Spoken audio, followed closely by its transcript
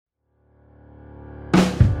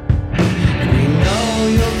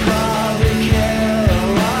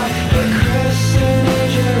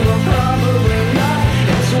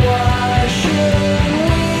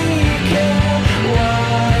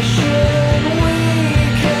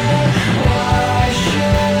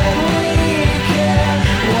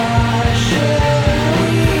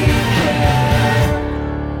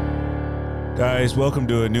guys, welcome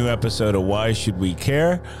to a new episode of Why Should We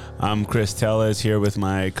Care? I'm Chris Tellez here with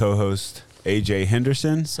my co-host AJ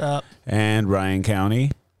Henderson. What's up? And Ryan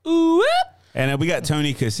County. Ooh, and we got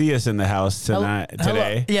Tony Casillas in the house today.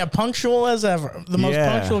 Hello. Yeah, punctual as ever. The most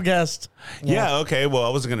punctual guest. Yeah, okay. Well, I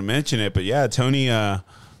wasn't going to mention it, but yeah, Tony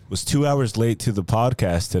was 2 hours late to the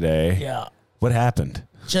podcast today. Yeah. What happened?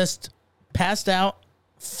 Just passed out.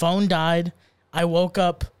 Phone died. I woke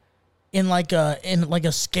up in like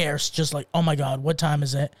a scarce, just like, oh my God, what time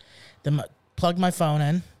is it? Then plugged my phone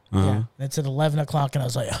in. Yeah. It's at 11 o'clock, and I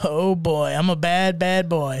was like, oh boy, I'm a bad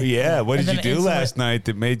boy. Yeah. What did you do last night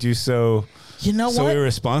that made you so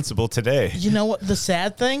irresponsible today? You know what? The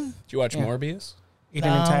sad thing? Did you watch Morbius? Eat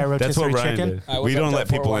an entire rotisserie chicken? Did. We don't let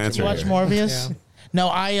people answer. You watch Morbius? Yeah. No,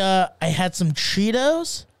 I had some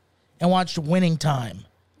Cheetos and watched Winning Time.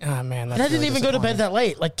 Oh, man. That's and I didn't even go to bed that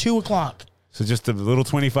late, like 2 o'clock. So just a little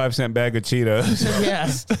 25-cent bag of Cheetos. Yeah.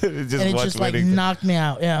 And it just like knocked me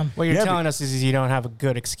out. Yeah. What you're telling us is you don't have a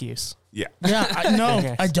good excuse. Yeah. Yeah.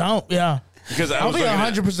 I don't. Yeah. Because I'll be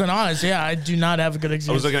 100% honest. Yeah, I do not have a good excuse.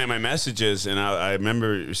 I was looking at my messages, and I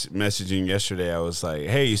remember messaging yesterday. I was like,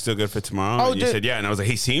 hey, you still good for tomorrow? Oh, and you said, yeah. And I was like,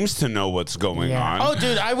 he seems to know what's going on. Oh,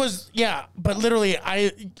 dude, I was, but literally,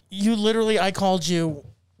 I called you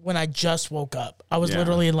when I just woke up. I was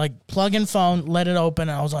literally like, plug in phone, let it open,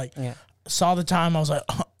 and I was like, saw the time. I was like,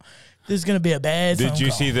 oh, this is going to be a bad phone Did you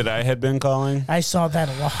call. see that I had been calling? I saw that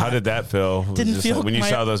a lot. How did that feel? Didn't feel like when you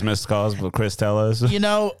saw those missed calls with Chris Tellez? You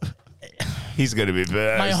know, he's going to be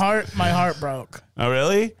best. My heart broke. Oh,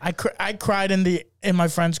 really? I cried in my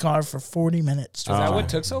friend's car for 40 minutes. Is that what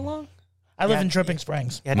took so long? I live in Dripping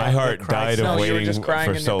Springs. My heart died of waiting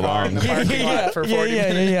for so long. For 40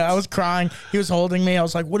 minutes. I was crying. He was holding me. I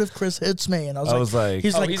was like, what if Chris hits me? And I was like,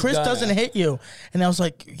 he's like, Chris doesn't hit you. And I was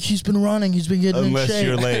like, he's been running. He's been getting in shape. Unless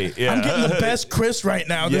you're late. Yeah. I'm getting the best Chris right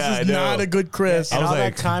now. This is not a good Chris. And all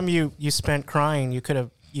that time you spent crying, you could have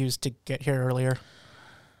used to get here earlier.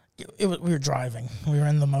 We were driving. We were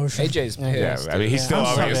in the motion. AJ's pissed. Yeah, I mean, he still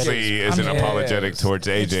obviously isn't apologetic towards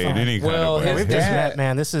AJ in any kind of way. We've just met,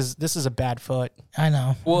 man. This is a bad foot. I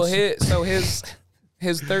know. Well, his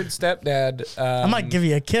third stepdad. I might give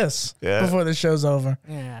you a kiss before the show's over.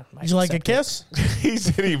 Yeah. Would you like a kiss? He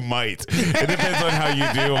said he might. It depends on how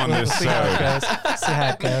you do on this show.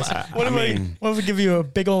 What if we give you a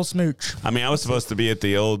big old smooch? I mean, I was supposed to be at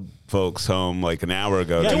the old folks' home like an hour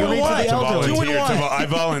ago. Yeah, I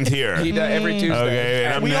volunteer. He does every Tuesday. Okay,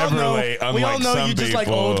 and I'm never late. We all know you just like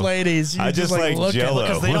old ladies. I just like Jello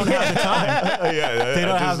because they don't have the time. They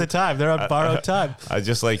don't have the time. They're on borrowed time. I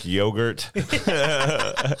just like yogurt.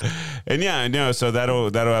 And so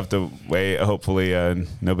that'll have to wait. Hopefully,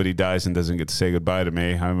 nobody dies and doesn't get to say goodbye to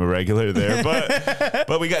me. I'm a regular there,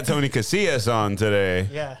 but we got Tony Casillas on today.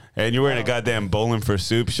 Yeah, and you're wearing a goddamn Bowling for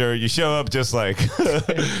Soup shirt. You show up just like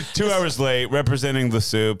 2 hours late, representing the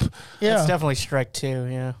soup. Yeah, it's definitely strike two.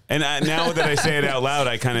 Yeah, and now that I say it out loud,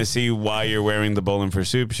 I kind of see why you're wearing the Bowling for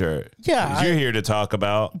Soup shirt. Yeah, you're here to talk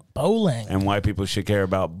about bowling and why people should care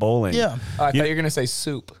about bowling. Yeah, I thought you were gonna say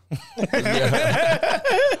soup.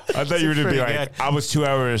 I thought you were going to be like, I was 2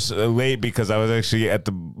 hours late because I was actually at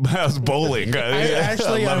the house bowling. I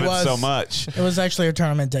love it so much. It was actually a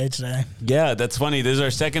tournament day today. Yeah, that's funny. This is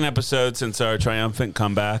our second episode since our triumphant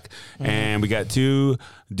comeback, and we got two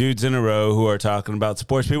dudes in a row who are talking about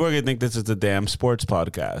sports. People are going to think this is a damn sports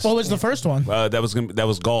podcast. What was the first one? That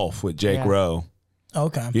was golf with Jake Rowe.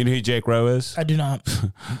 Okay. You know who Jake Rowe is? I do not.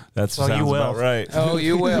 That sounds about right. Oh,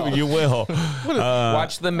 you will. You will.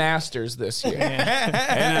 Watch the Masters this year.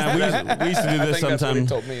 And we used to do this sometimes.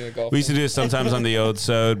 We used to do this sometimes on the old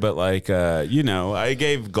sode, but I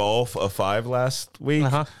gave golf a 5 last week.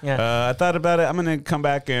 I thought about it. I'm going to come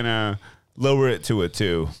back and lower it to a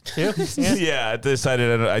 2. Yeah, I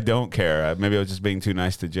decided I don't care. Maybe I was just being too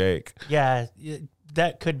nice to Jake. Yeah.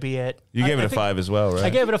 That could be it. You gave it a 5 as well, right? I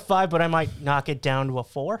gave it a 5, but I might knock it down to a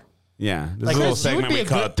 4. Yeah. There's a little segment we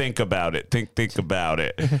call Think About It. Think about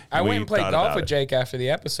it. I went and played golf with Jake after the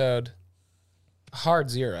episode. Hard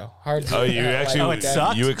zero. Oh, you actually it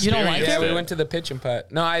sucked? You experienced You don't like it? We went to the pitch and putt.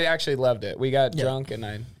 No, I actually loved it. We got drunk and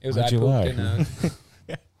I pooped in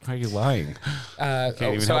Why are you lying?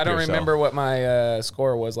 So I don't remember what my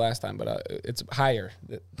score was last time, but it's higher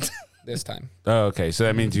this time. Oh, okay. So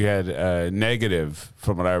that means you had negative,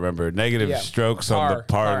 from what I remember, strokes on the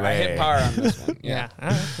parlay. I hit par on this one. Yeah.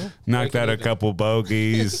 Cool. Knocked out a couple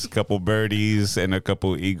bogeys, a couple birdies, and a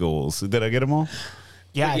couple eagles. Did I get them all?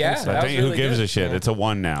 Yeah. I think who gives a shit? Yeah. It's a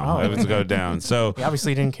 1 now. Oh. Let's go down. So he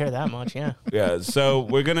obviously didn't care that much. Yeah. Yeah. So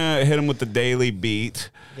we're gonna hit him with the daily beat.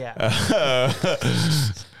 Yeah.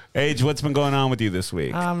 Age, what's been going on with you this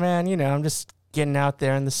week? Oh man, I'm just getting out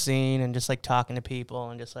there in the scene and just like talking to people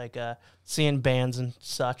and just like seeing bands and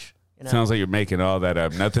such. You know? Sounds like you're making all that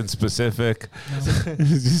up. Nothing specific.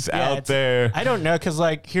 Just out there. I don't know, because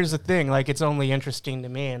like here's the thing, like it's only interesting to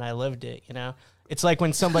me and I lived it, you know. It's like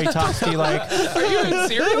when somebody talks to you like, are you a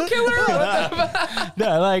serial killer? What the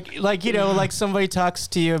no, like you know, like somebody talks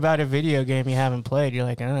to you about a video game you haven't played. You're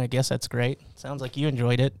like, oh, I guess that's great. Sounds like you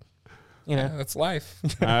enjoyed it. You know, that's life.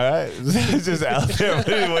 All right, it's just out there.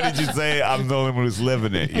 What did you say? I'm the only one who's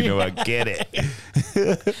living it. You know, I get it.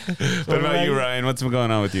 What about you, Ryan? What's been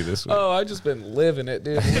going on with you this week? Oh, I've just been living it,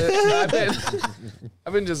 dude.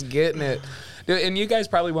 I've been just getting it, dude, and you guys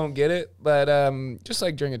probably won't get it, but just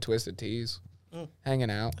like drinking Twisted Teas,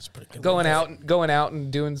 hanging out, that's pretty good. Going out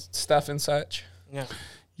and doing stuff and such. Yeah.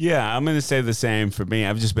 Yeah, I'm going to say the same for me.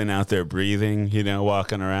 I've just been out there breathing, you know,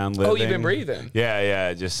 walking around, living. Oh, you've been breathing?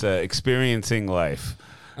 Yeah, just experiencing life.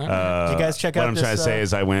 Did you guys check out what I'm trying to say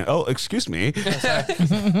is I went, oh, excuse me.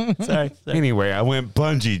 Sorry. Anyway, I went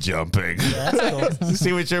bungee jumping. Yeah, that's cool.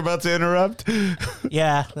 See what you're about to interrupt?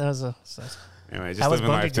 Yeah, that was Anyway, just living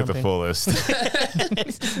life to the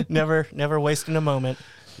fullest. never wasting a moment.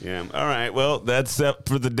 Yeah. All right. Well, that's up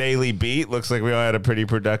for the Daily Beat. Looks like we all had a pretty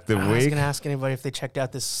productive week. I was going to ask anybody if they checked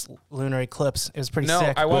out this lunar eclipse. It was pretty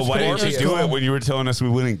sick. Well, why didn't you do it when you were telling us we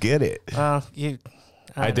wouldn't get it? I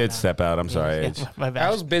did step out. I'm sorry, Age. My bad. I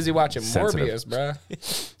was busy watching Morbius, bro.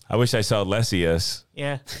 I wish I saw Lessius.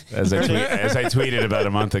 Yeah. As I tweeted about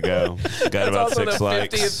a month ago. Got about 6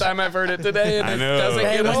 likes. It's the 50th time I've heard it today. And I know. It doesn't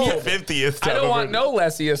get old. 50th time. I don't want no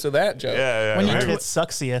Lessius of that joke. Yeah. It's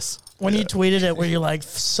Sucksius. When you tweeted it, where you're like,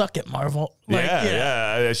 "Suck it, Marvel." Like,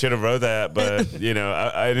 yeah. I should have wrote that, but you know,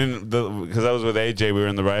 I didn't because I was with AJ. We were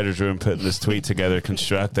in the writers' room putting this tweet together,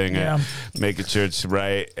 constructing it, making sure it's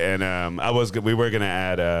right. And we were gonna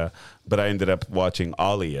add, but I ended up watching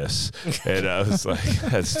Alias, and I was like,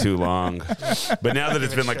 that's too long. But now that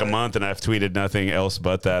it's been like a month and I've tweeted nothing else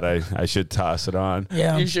but that, I should toss it on.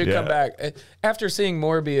 Yeah, you should come back after seeing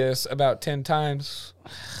Morbius about 10 times.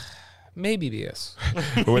 Maybe BS.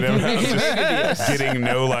 Whenever I was just getting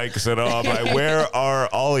no likes at all, I'm like, where are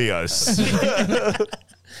Alias?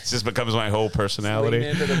 It just becomes my whole personality. Lean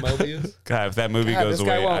into the Mobius. God, if that movie goes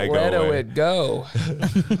away, I go away. It go.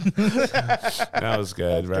 That was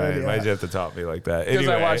good, right? Why'd you have to talk me like that? Because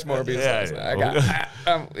I watched Morbius.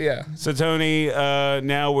 Yeah. So, Tony,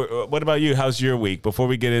 now, what about you? How's your week? Before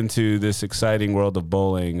we get into this exciting world of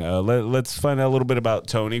bowling, let's find out a little bit about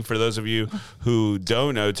Tony. For those of you who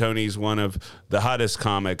don't know, Tony's one of the hottest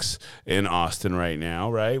comics in Austin right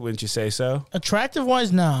now, right? Wouldn't you say so?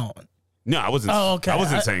 Attractive-wise, no. No, I wasn't. Oh, okay. I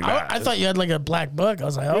wasn't saying that. I thought you had like a black book. I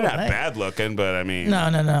was like, oh, you're not bad looking, but I mean, no.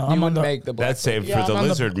 I'm on make the black. That's saved for the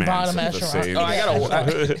lizard man. Bottom echelon. Oh, I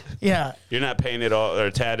gotta. Yeah. You're not painted all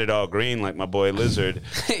or tatted all green like my boy Lizard.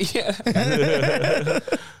 Yeah.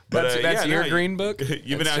 That's your green book.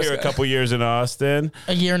 You've been out here a couple years in Austin.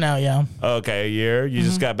 A year now, yeah. Okay, a year. You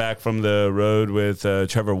just got back from the road with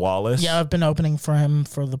Trevor Wallace. Yeah, I've been opening for him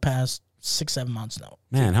for the past 6-7 months now.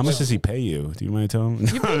 Man, how much does he pay you? Do you mind telling me?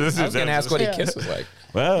 I was going to ask what he kisses like.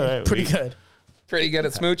 Well, right, pretty good. Pretty good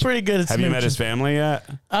at smooching? Pretty good at smooching. Have you met his family yet?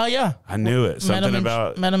 Oh, yeah. I knew it. Something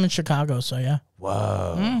met him in Chicago, so yeah.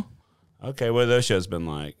 Whoa. Okay, what have those shows been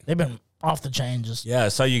like? They've been off the chain. Just I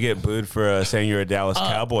saw you get booed for saying you're a Dallas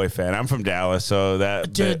Cowboy fan. I'm from Dallas, so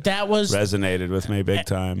that was resonated with me big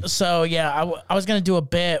time. So, yeah, I was going to do a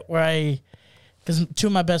bit where because two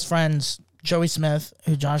of my best friends, Joey Smith,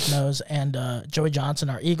 who Josh knows, and Joey Johnson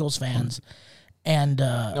are Eagles fans. And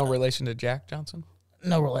no relation to Jack Johnson?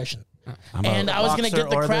 No relation. And I was going to get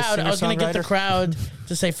the crowd. I was going to get the crowd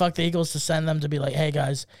to say fuck the Eagles, to send them to be like, hey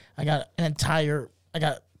guys, I got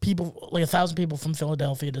people, like 1,000 people from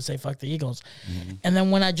Philadelphia to say fuck the Eagles. Mm-hmm. And then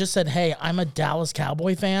when I just said, hey, I'm a Dallas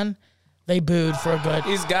Cowboy fan, they booed for a good.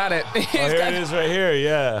 He's got it. Here it is right here.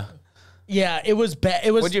 Yeah. Yeah, it was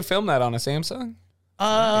bad. Would you film that on a Samsung?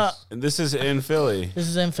 Nice. And this is in Philly. This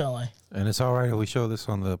is in Philly. And it's all right if we show this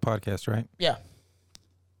on the podcast, right? Yeah.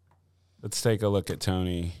 Let's take a look at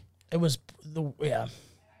Tony. It was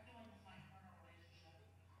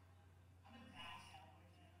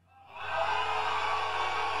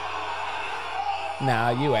Nah,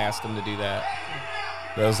 you asked him to do that.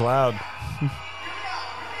 That was loud.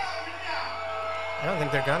 I don't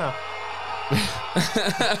think they're gonna.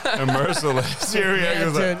 Merciless.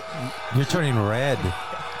 You're turning red.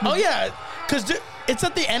 Oh, yeah. Because it's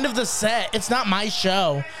at the end of the set. It's not my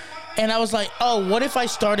show. And I was like, oh, what if I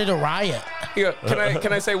started a riot? Yeah,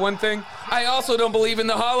 can I say one thing? I also don't believe in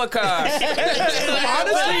the Holocaust.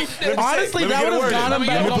 honestly, that would have gone him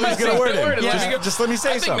back on my get a word in. Yeah. Just let me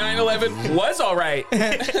say something. I think 9/11 was all right.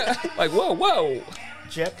 Like, whoa.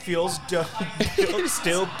 Jet fuel's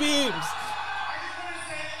still beams.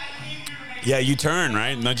 Yeah, you turn,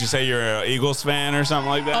 right? Don't you say you're an Eagles fan or something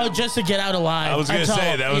like that? Oh, just to get out alive. I was going to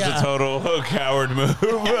say, that was a total coward move.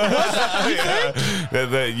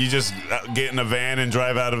 You just get in a van and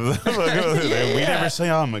drive out of the... We never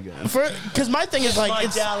saw him again. Because my thing is like... My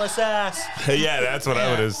Dallas ass. Yeah, that's what I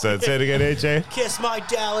would have said. Say it again, AJ. Kiss my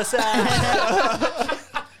Dallas ass.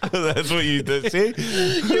 That's what you did. See?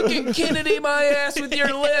 You can Kennedy my ass with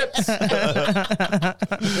your lips.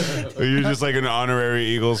 Or you're just like an honorary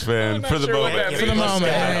Eagles fan for the moment. For the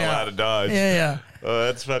moment. Out of Dodge. Yeah. Oh,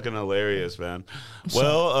 that's fucking hilarious, man.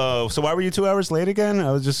 Well, so why were you 2 hours late again?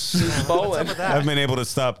 I was just bowling. I've been able to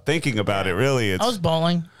stop thinking about it. Really, I was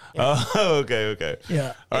bowling. Oh, okay.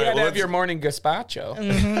 Yeah. You had to have your morning gazpacho.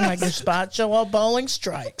 My gazpacho while bowling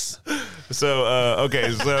strikes. So,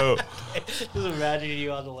 okay, so... Just imagine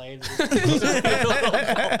you on the lane.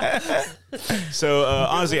 So,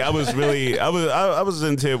 honestly, I was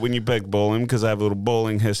into it when you picked bowling because I have a little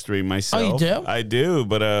bowling history myself. Oh, you do? I do,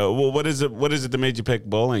 but what is it that made you pick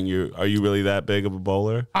bowling? Are you really that big of a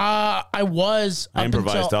bowler? I was. I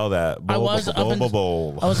improvised all that. I was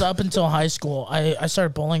up until high school. I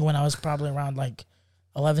started bowling when I was probably around like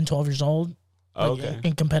 11, 12 years old. Okay.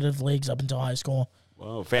 In competitive leagues up until high school.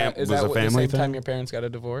 Well, Is was that a the family same thing? time your parents got a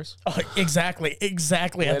divorce? Oh, exactly at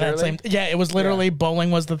that Literally? same. Yeah, it was literally bowling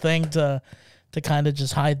was the thing to kind of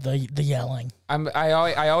just hide the yelling.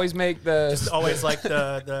 I always make the Just always like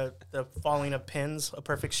the falling of pins, a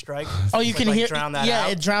perfect strike. Oh, you can hear. drown that yeah,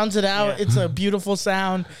 out. it drowns it out. Yeah. Your beautiful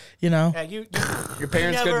sound. You know. Yeah, you your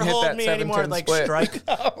parents never couldn't hit hold that me anymore. 7-10 Like split. strike.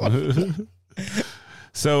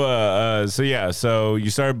 So you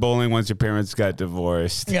started bowling once your parents got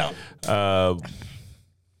divorced. Yeah.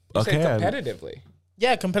 You say Okay. competitively.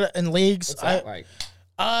 Yeah, in leagues. What's that like?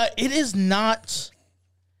 It is not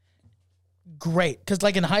great because,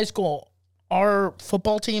 like in high school, our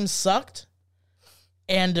football team sucked,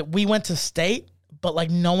 and we went to state, but like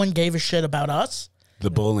no one gave a shit about us.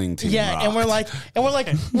 The bowling team. Yeah, rocked. and we're like,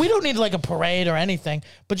 we don't need like a parade or anything,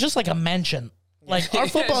 but just like a mention. Like our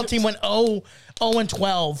football team went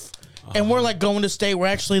 0-12, and we're like going to state. We're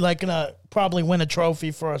actually like gonna probably win a trophy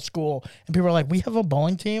for our school. And people are like, we have a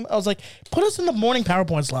bowling team? I was like, put us in the morning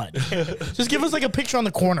PowerPoint slide. Just give us like a picture on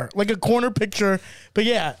the corner, like a corner picture. But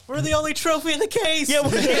yeah. We're the only trophy in the case. Yeah,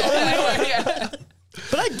 we're the only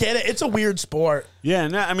But I get it. It's a weird sport. Yeah,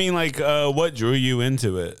 no, I mean, like, what drew you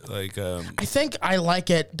into it? Like, I think I like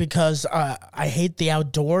it because I hate the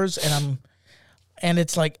outdoors, and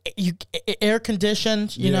it's like air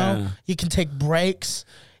conditioned. You know, you can take breaks.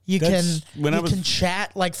 You can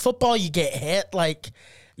chat. Like football, you get hit. Like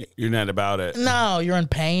you're not about it. No, you're in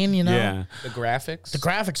pain. You know. Yeah. The graphics. The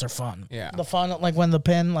graphics are fun. Yeah. The fun, like when the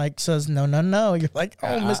pin like says no, no, no. You're like, oh,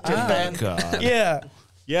 Mr. Ben. God. Yeah.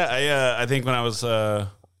 Yeah, I think when I was a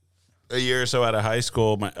year or so out of high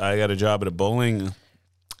school, I got a job at a bowling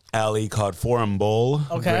alley called Forum Bowl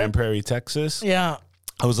in Grand Prairie, Texas. Yeah.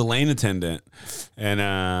 I was a lane attendant, and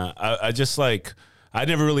I just like, I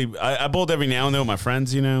never really, I bowled every now and then with my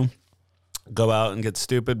friends, you know, go out and get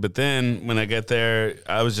stupid. But then when I get there,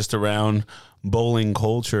 I was just around bowling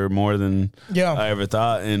culture more than I ever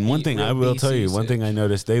thought. And one thing I will tell you, one thing I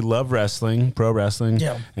noticed, they love wrestling, pro wrestling,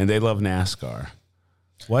 and they love NASCAR.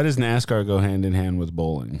 Why does NASCAR go hand in hand with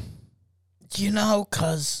bowling? You know,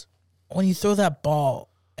 because when you throw that ball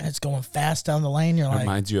and it's going fast down the lane, you're like,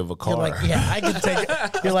 reminds you of a car. You're like, yeah, I could take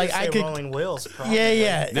it. You're like, I could. Rolling wheels. Probably.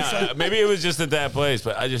 Yeah. No, maybe it was just at that place,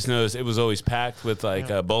 but I just noticed it was always packed with like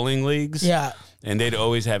bowling leagues. Yeah. And they'd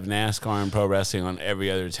always have NASCAR and pro wrestling on every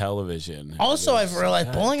other television. Also, I've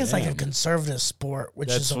realized bowling is like a conservative sport, which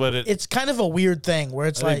that's is what it's kind of a weird thing where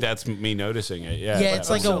it's I like think that's me noticing it. Yeah. Yeah, it's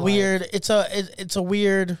like a weird. It's a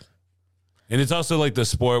weird. And it's also like the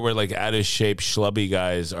sport where like out of shape schlubby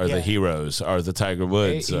guys are the heroes, are the Tiger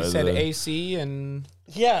Woods. He said AC and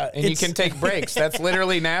you can take breaks. That's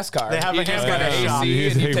literally NASCAR. They have you a just handgun got AC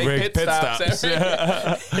and you take pit stops.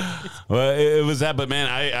 Well, it was that, but man,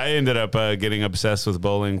 I ended up getting obsessed with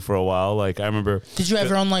bowling for a while. Like I remember. Did you have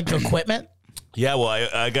your own like equipment? Yeah, well,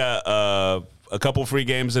 I got a couple free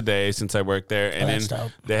games a day since I worked there, and then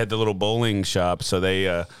dope. they had the little bowling shop, so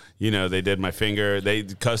they. They did my finger. They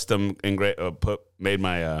custom made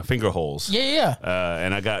my finger holes. Yeah.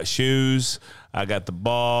 And I got shoes. I got the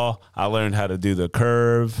ball. I learned how to do the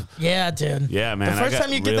curve. Yeah, dude. Yeah, man. The first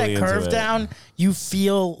time you get really that curve down, you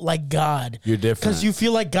feel like God. You're different. Because you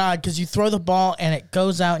feel like God because you throw the ball and it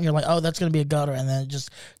goes out and you're like, oh, that's going to be a gutter. And then it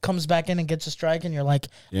just comes back in and gets a strike and you're like,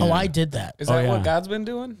 oh, I did that. Is that what God's been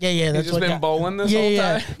doing? Yeah. That's He's just been bowling this whole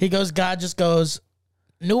time? He goes, God just goes,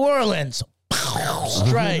 New Orleans.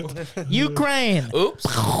 Strike. Ukraine. Oops.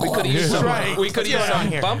 We could use some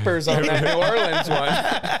bumpers on that New Orleans one.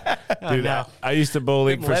 Dude, I used to bowl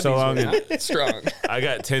league for so long. It's strong. I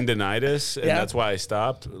got tendonitis, and that's why I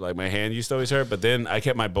stopped. Like, my hand used to always hurt, but then I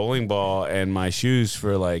kept my bowling ball and my shoes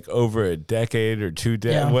for like over a decade or 2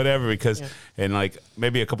 decades, whatever, because, and like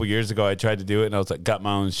maybe a couple years ago, I tried to do it, and I was like, got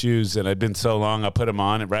my own shoes, and I'd been so long, I put them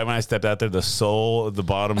on, and right when I stepped out there, the sole of the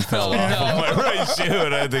bottom fell off of my right shoe,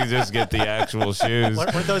 and I had to just get the actual shoes. Were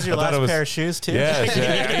those your last pair of shoes, too? Yes,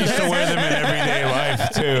 I used to wear them in everyday life,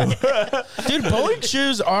 too. Dude, bowling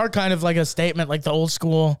shoes are kind of like a statement, like the old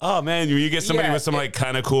school. Oh, man, you get somebody with some like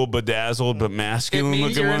kind of cool, bedazzled, but masculine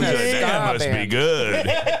looking ones, like, that must be good.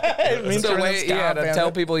 It's a way, to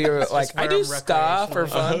tell people you're like, I do ska for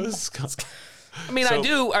fun. I mean,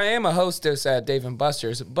 I am a hostess at Dave &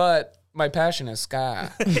 Buster's, but my passion is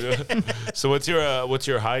ska. So what's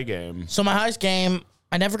your high game? So my highest game,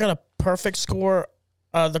 I never got a perfect score.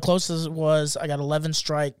 The closest was I got 11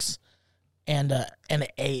 strikes and an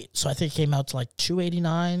 8. So I think it came out to like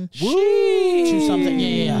 289. Woo! 2 something.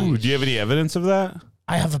 Yeah. Do you have any evidence of that?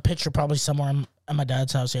 I have a picture probably somewhere at my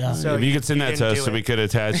dad's house. Yeah. So if you could send that to us so we could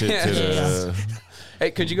attach it to the... Hey,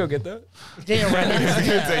 could you go get that? Yeah,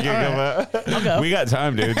 right. Okay. We got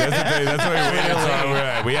time, dude. That's the thing. That's why we're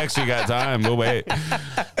waiting. We actually got time. We'll wait.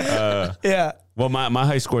 Yeah. Well, my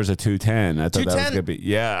high score is a 210. I thought that was gonna be.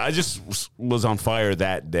 Yeah, I just was on fire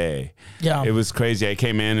that day. Yeah, it was crazy. I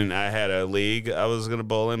came in and I had a league I was gonna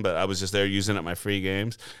bowl in, but I was just there using up my free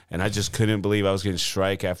games, and I just couldn't believe I was getting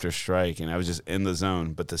strike after strike, and I was just in the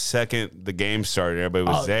zone. But the second the game started, everybody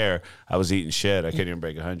was there. I was eating shit. I couldn't even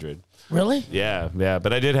break 100. Really? Yeah.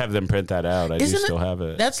 But I did have them print that out. I do still have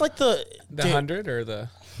it. That's like the 100 or the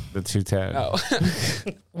 210. Oh.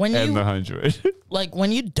 When and the 100. Like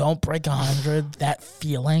when you don't break 100, that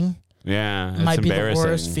feeling might be the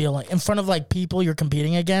worst feeling in front of like people you're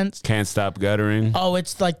competing against. Can't stop guttering. Oh,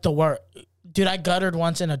 it's like the worst. Dude, I guttered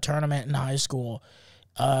once in a tournament in high school.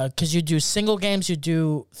 Because you do single games, you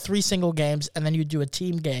do 3 single games, and then you do a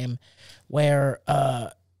team game where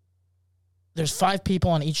there's 5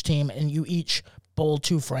 people on each team, and you each bowl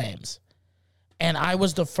 2 frames. And I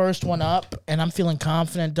was the first one up, and I'm feeling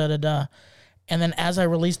confident, And then as I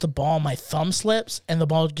release the ball, my thumb slips, and the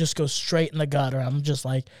ball just goes straight in the gutter. I'm just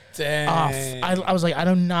like, off. I was like, I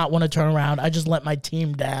do not want to turn around. I just let my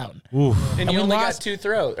team down. Oof. And you only got 2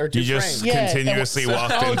 throws or 2 You just continuously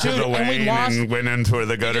walked into the lane and went into where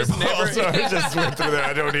the gutter ball. So I just went through there.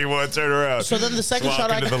 I don't even want to turn around. So then the second shot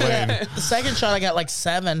I got like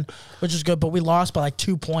 7, which is good, but we lost by like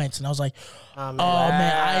 2 points, and I was like, man,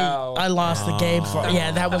 I lost the game for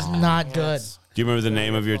that was not good. Do you remember the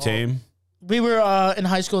name of your team? We were in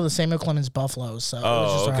high school, the Samuel Clemens Buffaloes. So it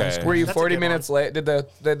was just our high school. Were you 40 minutes late? Did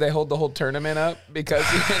they hold the whole tournament up because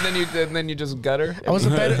and then you just gutter? I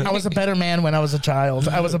was a better man when I was a child.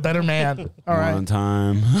 I was a better man. All right. One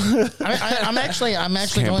time. I'm actually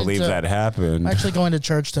can't believe that happened. I'm actually going to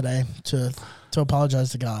church today to apologize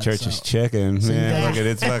to God. Church is chicken. Man, look at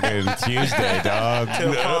it's fucking Tuesday, dog.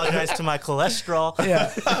 To apologize to my cholesterol.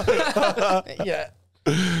 Yeah.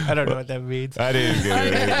 I don't know what that means. I didn't get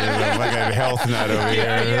it. I'm like a health nut over here.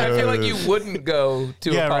 Yeah, I feel like you wouldn't go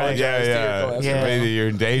to apologize to your cholesterol. Yeah. Maybe you're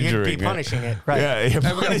endangering You'd be punishing it. Right. Yeah, you're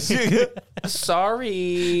punishing it.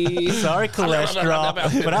 Sorry. Sorry,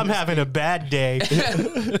 cholesterol, but I'm having a bad day.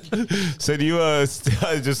 So do you, I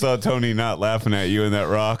just saw Tony not laughing at you and that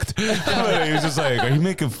rocked. He was just like, are you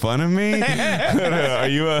making fun of me? Are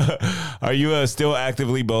you still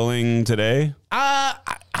actively bowling today?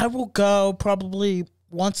 I will go probably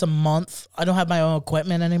once a month. I don't have my own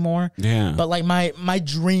equipment anymore. Yeah. But like my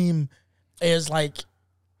dream is like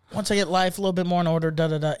once I get life a little bit more in order,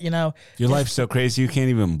 you know. Your life's so crazy you can't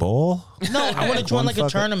even bowl? No, I want to join like a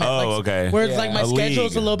tournament. Oh, okay. Where it's like my schedule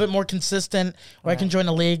is a little bit more consistent, where I can join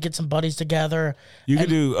a league, get some buddies together. You could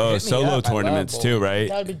do solo tournaments too, right?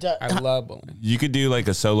 That would be I love bowling. You could do like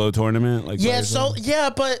a solo tournament, like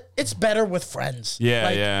but it's better with friends.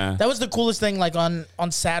 Yeah. That was the coolest thing. Like on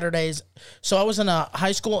Saturdays, so I was in a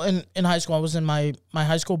high school. In high school, I was in my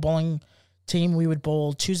high school bowling team. We would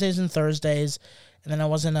bowl Tuesdays and Thursdays. And then I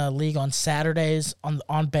was in a league on Saturdays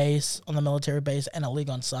on base, on the military base, and a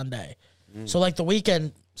league on Sunday. So like the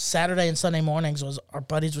weekend, Saturday and Sunday mornings was our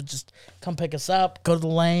buddies would just come pick us up, go to the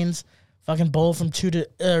lanes, fucking bowl from 10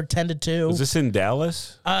 to 2. Was this in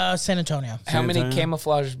Dallas? San Antonio. How many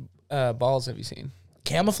camouflage balls have you seen?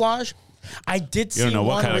 Camouflage? I did see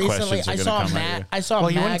one kind of recently. I saw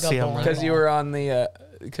a MAGA bowling because you were on the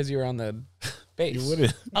base. You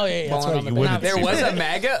wouldn't. Oh yeah, that's right. There was a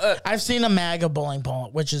MAGA. I've seen a MAGA bowling ball,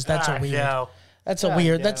 that's a weird. No. That's a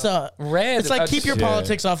weird. That's a red. It's like keep your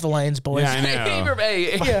politics off the lanes, boys. Yeah, I know.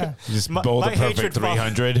 Yeah. Just bowl the perfect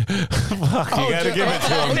 300. Fuck, you gotta give it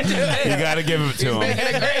to him. You gotta give it to him.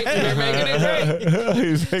 You're making it great.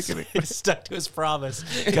 He's making it. He stuck to his promise.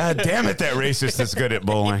 God damn it, that racist is good at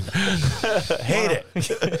bowling. Hate it.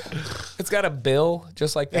 It's got a bill,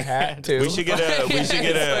 just like the hat too. We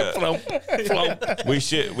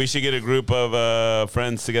should get a group of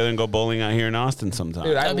friends together and go bowling out here in Austin sometime.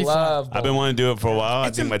 Dude, I love. I've been wanting to do it for a while.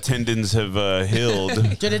 I think my tendons have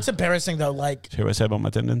healed. Dude, it's embarrassing though. Like, Hear what I said about my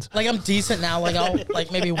tendons? like I'm decent now. Like I'll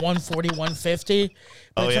like maybe 140, 150.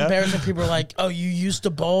 But it's embarrassing. People are like, "Oh, you used to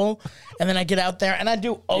bowl," and then I get out there and I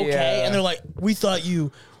do okay, and they're like, "We thought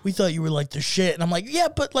you were like the shit," and I'm like, "Yeah,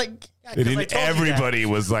 but like." Everybody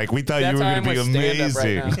was like, "We thought you were going to be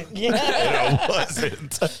amazing." Right Yeah, I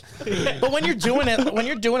wasn't. but when you're doing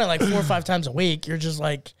it like 4 or 5 times a week, you're just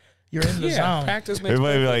like. You're in the zone. Practice makes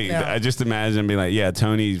Everybody perfect. like, I just imagine being like, yeah,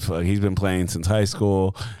 Tony, he's been playing since high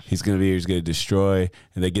school. He's going to destroy.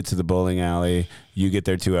 And they get to the bowling alley. You get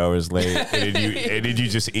there 2 hours late. And did you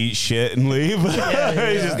just eat shit and leave?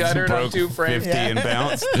 Yeah. You just Got her on broke 2 frames. 50 and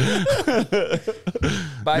bounced.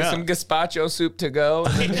 Buy some gazpacho soup to go.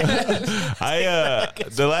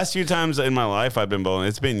 The last few times in my life I've been bowling,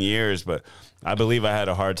 it's been years, but I believe I had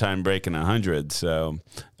a hard time breaking 100. So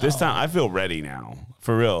this time I feel ready now.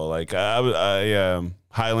 For real. Like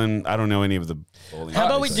Highland, I don't know any of the bowling. How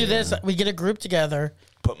about we do this? We get a group together.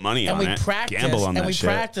 Put money and on we it. practice, Gamble on and that we shit.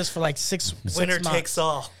 practice for like 6 Winner months. takes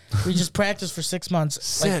all. We just practice for 6 months.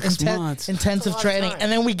 6 months. Intensive That's a lot of training. time.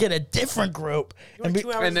 And then we get a different group. And,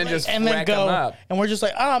 and then just and then whack go. 'em up. And we're just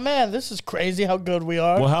like, oh man, this is crazy how good we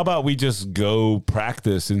are. Well, how about we just go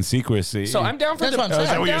practice in secrecy? So I'm down for That's the. what I'm saying. Is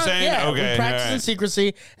that what you're Yeah, saying? Yeah, Okay, we practice all right. in secrecy,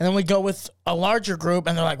 and then we go with a larger group,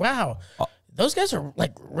 and they're like, wow, those guys are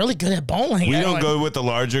like really good at bowling. We And don't like, go with the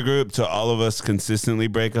larger group to all of us consistently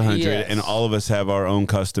break 100, Yes. and all of us have our own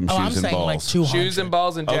custom Oh, I'm shoes and saying balls. like 200. Shoes and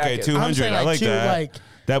balls and Okay, jackets. 200. I'm saying I like like two, that. like-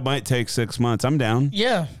 That might take 6 months. I'm down.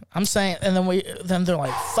 Yeah, I'm saying, and then they're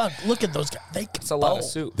like, fuck, look at those guys. They can It's a lot bowl. of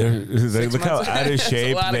soup. Look how months. out of It's a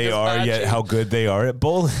shape lot of they are, yet gazpacho. how good they are at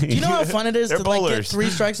bowling. Do you know how fun it is They're to like get bowlers. 3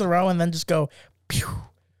 strikes in a row and then just go, pew.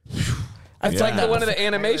 I've Yeah. done that. One of the before.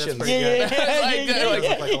 animations. Yeah, yeah, yeah, Like yeah, that, like- yeah.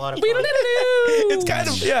 Look like a lot of fun. It's kind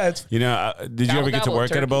of it's. You know, did you Gobble, ever get to gobble, work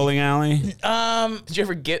at a turkey. bowling alley? Did you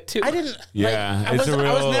ever get to? I didn't. Yeah, like, it's a real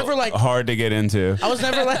I was never like. hard to get into. I was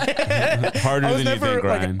never like. Harder I was than you never think,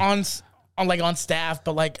 like Ryan. on staff,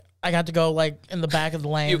 but like I got to go like in the back of the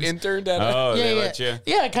lanes. You interned at a. Oh, yeah, they yeah, let you?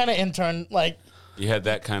 yeah. I kind of interned like. You had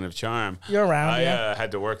that kind of charm. You're around, I yeah.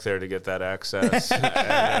 had to work there to get that access.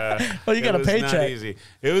 And, Well, you got it a was paycheck. Not easy.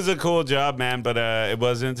 It was a cool job, man, but it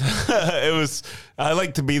wasn't. It was. I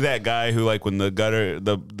like to be that guy who, like, when the gutter,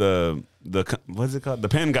 the what's it called? The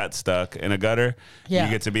pin got stuck in a gutter. Yeah.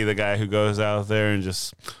 You get to be the guy who goes out there and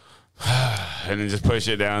just. And then just push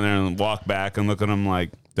it down there and walk back and look at them like,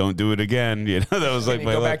 don't do it again. You know, that was like You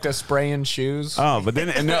my go look. back to spraying shoes. Oh, but then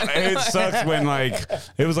it sucks when like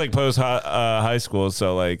it was like post high school,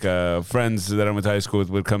 so like friends that I went to high school with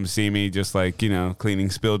would come see me, just like, you know, cleaning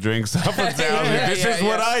spilled drinks off and down. Yeah, This yeah, is yeah.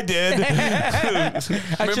 what I did. I should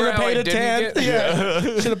Remember have how I paid didn't attention. Yeah,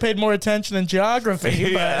 should have paid more attention in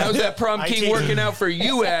geography. I was at prom king working out for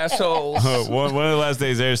you assholes. One of the last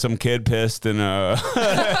days there, some kid pissed and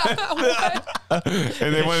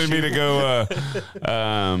and they wanted me to go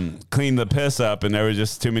clean the piss up, and there were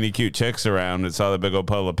just too many cute chicks around that saw the big old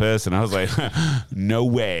puddle of piss, and I was like, no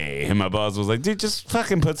way. And my boss was like, dude, just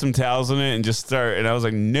fucking put some towels in it and just start. And I was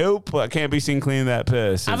like, nope, I can't be seen cleaning that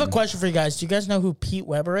piss. I have a question for you guys. Do you guys know who Pete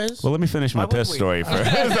Weber is? Well, let me finish my would piss we? story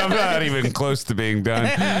first. I'm not even close to being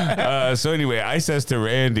done. So anyway, I says to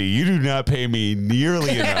Randy, you do not pay me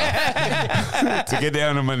nearly enough to get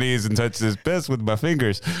down on my knees and touch this piss with my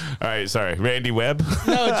fingers. All right, sorry. Randy Webb?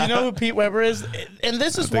 No, do you know who Pete Weber is? And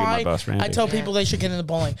this is thinking my why boss, Randy. I tell people they should get into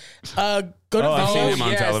bowling. Go to Oh, I've seen videos. him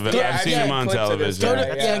on yes. television. Yeah, I've seen yeah, him on clips of his television.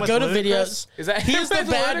 Go to, Yeah. yeah, go to With videos. Is that He's him the with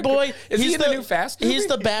bad Ludacris? boy. Is he He's in the new Fast He's movie?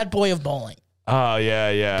 the bad boy of bowling. Oh, yeah,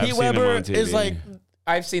 yeah. I've Pete seen him Weber on TV. is like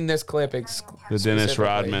I've seen this clip. the Dennis specifically.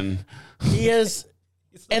 Rodman. he is,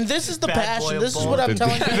 and this is the Bad boy passion. of This is what bowling. I'm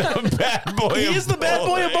telling you. The bad boy. He of is the bad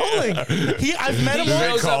boy of bowling. I've met him He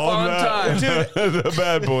once. shows up on time. The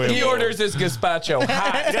bad boy. He of orders his gazpacho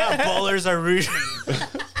hot. Yeah, bowlers are rude.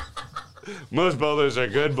 Most bowlers are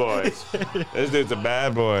good boys. This dude's a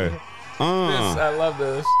bad boy. I love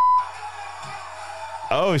this.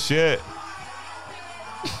 Oh shit.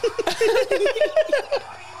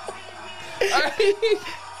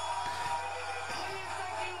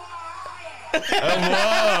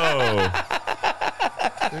 Whoa.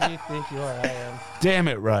 Who do you think you are? I am. Damn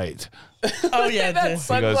it right. Oh yeah, That dude.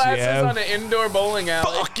 sunglasses on an indoor bowling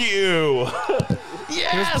alley. Fuck you.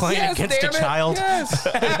 Yes, He was playing Yes, against a damn it. child. Yes.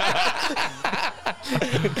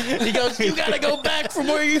 He goes, you gotta go back from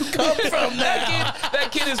where you come from now. That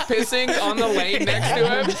kid is pissing on the lane next to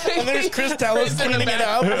him. And there's Chris Tellis cleaning it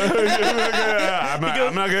up. I'm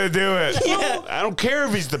not gonna do it. Yeah. I don't care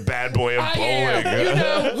if he's the bad boy of I bowling. am. You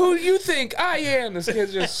know who you think I am. This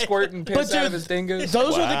kid's just squirting piss But out dude, of his dingus.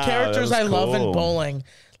 those are Wow, the characters that I was love in cool. bowling.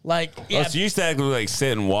 Like, yeah. Oh, so you used to actually like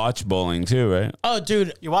sit and watch bowling too, right? Oh,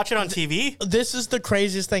 dude, You watch it on TV? this is the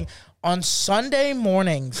craziest thing. On Sunday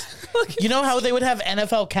mornings, you know how they would have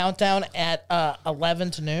NFL countdown at 11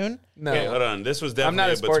 to noon? No, Okay, hold on. This was I'm not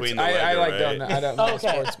definitely a sports. between the I legger, like right? don't. I don't know Okay.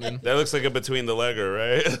 sportsman. That looks like a between the legger,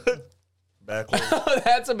 right? Backwards.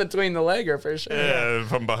 That's a between the legger for sure. Yeah,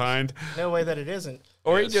 from behind. No way that it isn't.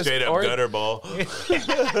 Or Yeah, he just straight up or, gutter ball.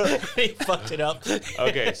 He fucked it up.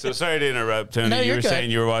 Okay, so sorry to interrupt, Tony. No, you you're were good. saying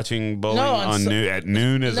you were watching bowling No, on at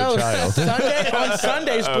noon as No, a child. on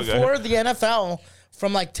Sundays Okay. before the NFL,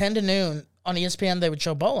 from like 10 to noon on ESPN, they would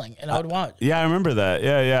show bowling, and I would watch. Yeah, I remember that.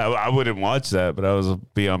 Yeah. I wouldn't watch that, but I was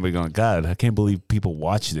beyond me going, God, I can't believe people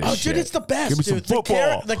watch this Oh, shit. dude, it's the best, Give me some dude.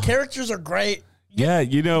 football. The characters are great. Yeah,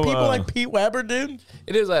 you know. People like Pete Weber, dude.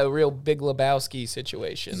 it is a real Big Lebowski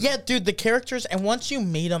situation. Yeah, dude, the characters, and once you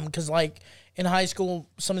meet them, because like in high school,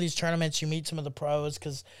 some of these tournaments, you meet some of the pros,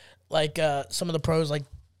 because like some of the pros, like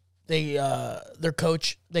they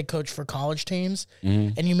coach for college teams,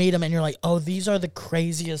 and you meet them, and you're like, oh, these are the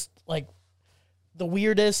craziest, like the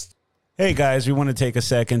weirdest. Hey guys, we want to take a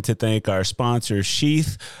second to thank our sponsor,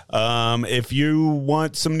 Sheath. If you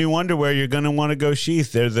want some new underwear, you're gonna want to go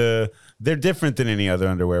Sheath. They're different than any other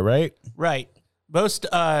underwear, right? Right. Most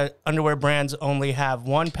underwear brands only have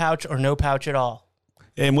one pouch or no pouch at all.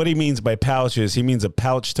 And what he means by pouches, he means a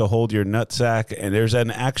pouch to hold your nutsack, and there's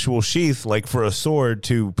an actual sheath, like for a sword,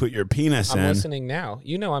 to put your penis I'm in. listening now.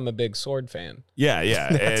 You know I'm a big sword fan. Yeah.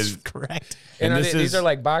 That's And, correct. And and these are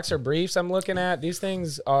like boxer briefs I'm looking at. These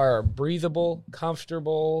things are breathable,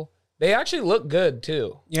 comfortable. They actually look good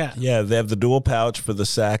too. Yeah. yeah, they have the dual pouch for the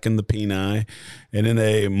sack and the peni, and in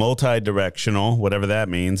a multi-directional, whatever that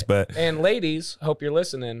means. But And ladies, hope you're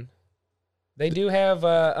listening. They do have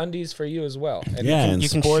undies for you as well. And yeah, and You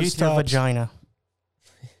can sports sheath your tops. vagina.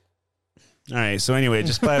 All right, so anyway,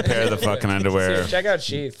 just buy a pair of the fucking underwear. Check out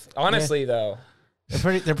Sheath. Honestly, though, They're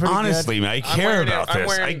pretty Honestly, man, I care wearing it- about I'm this.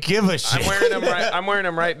 wearing- I give a shit. I'm wearing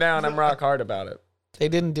them right now, and I'm rock hard about it. They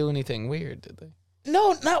didn't do anything weird, did they?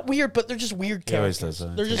 No, not weird, but they're just weird He always characters. does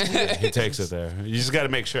that. They're just weird. He takes it there. You just got to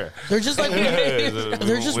make sure. They're just like weird,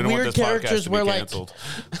 they're just We don't want weird this podcast characters to be where like canceled.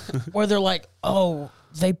 where they're like, oh,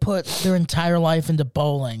 they put their entire life into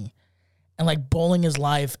bowling, and like bowling is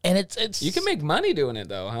life, and it's You can make money doing it,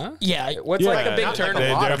 though, huh? yeah. What's like a big not like a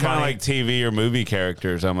tournament? lot They're of kind of money. like TV or movie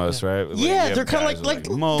characters almost, right? Like, you Yeah, have they're kind guys of with, like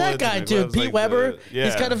mullets that guy, and dude. gloves, Pete like Weber. yeah.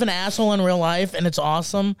 He's kind of an asshole in real life, and it's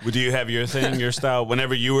awesome. Do you have your thing, your style?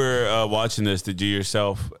 Whenever you were watching this, did you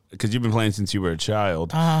yourself? Because you've been playing since you were a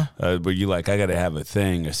child. Were you like, I got to have a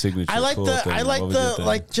thing, a signature? I like cool the thing? I like What was your the thing?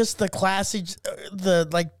 like just the classy, the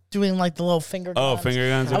like doing like the little finger. Oh, guns. finger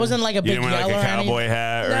guns. I wasn't like a You big didn't wear like yeller a or anything. cowboy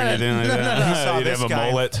hat or No, anything like no, that. no, no. You saw You'd this have a guy.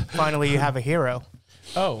 mullet. Finally, you have a hero.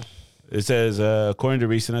 Oh, It says, according to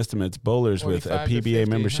recent estimates, bowlers with a 45 to PBA 50,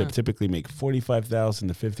 membership huh? typically make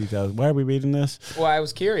 $45,000 to $50,000. Why are we reading this? well, I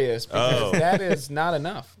was curious because that is not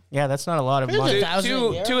enough. Yeah, that's not a lot of Really? money.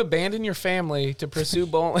 $1,000 a year? To abandon your family to pursue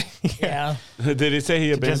bowling. Yeah. Did he say he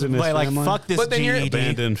Just abandoned his play like family? fuck this But then you're- GED.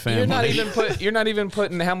 Abandoned family. You're not even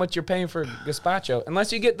putting how much you're paying for gazpacho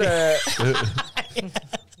unless you get the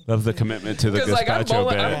Love the commitment to the because like I'm gazpacho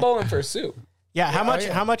bag. bowling for soup. Yeah, how much?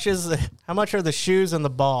 yeah. How much is? How much are the shoes and the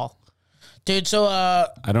ball? Dude, so I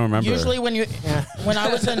don't remember. usually when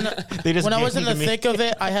I was in They just when I gave was in them the to me. thick of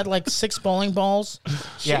it, I had like 6 bowling balls,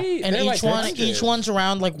 Yeah. Gee, and they're each like each one's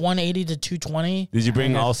around like 180 to 220. Did you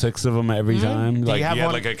bring all 6 of them every time? Like you have you had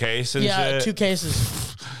one? like a case and Yeah, shit? 2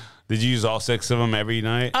 cases. Did you use all 6 of them every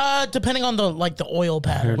night? Depending on the oil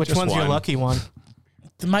pattern. Which Just one's your one. lucky one?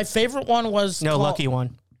 My favorite one was No, called- lucky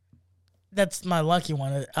one. That's my lucky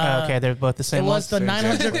one. Okay, they're both the It same. was the ones?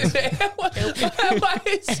 900.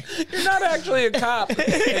 You're not actually a cop,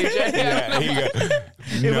 AJ. Yeah, he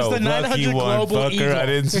got, was the 900 lucky one, Global fucker. Eagle. I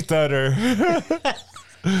didn't stutter.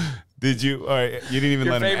 Did you? All right, you didn't even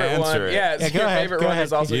Your let him favorite answer one, it. yeah. Yeah, go Your ahead, favorite go one ahead.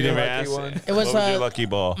 is also You your didn't even lucky answer one. It was, what was your lucky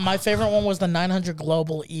ball? My favorite one was the 900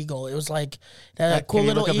 Global Eagle. It was like a cool can you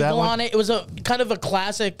little look up that eagle one? on it. It was a kind of a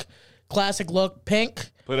classic look,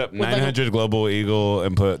 pink. Put up 900 Global Eagle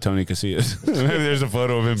and put Tony Casillas. There's a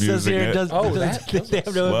photo of him using it.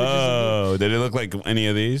 Whoa. Did it look like any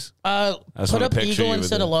of these? Put up Eagle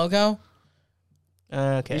instead of logo.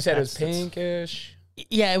 Okay. You said it was pinkish.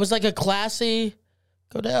 Yeah, it was like a classy.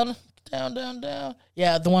 Go down.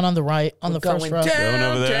 Yeah, the one on the right, on the first row. Going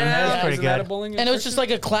over there. That's pretty good. And it was just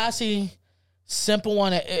like a classy, simple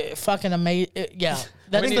one. It fucking amazing. Yeah.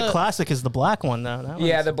 That's the classic is the black one though.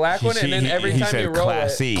 Yeah, the black one, and then every time you roll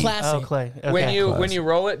classy. it, classy. Oh, clay. Okay. When you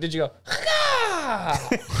roll it, did you go?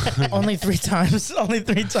 Only 3 times. Only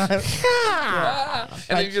 3 times. And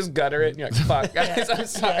then you just gutter it, and you're like, "Fuck, guys, I'm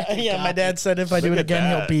sorry." Yeah, my dad said if I do it again,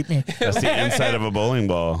 he'll beat me. That's the inside of a bowling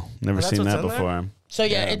ball. Never seen that before. So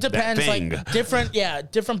yeah, it depends. Like different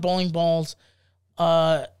bowling balls.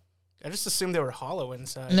 I just assumed they were hollow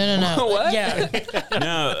inside. No. What? Yeah.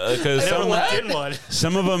 No, because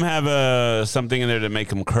some of them have something in there to make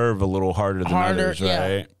them curve a little harder than others,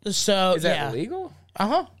 right? So is that illegal?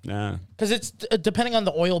 Yeah. Because it's depending on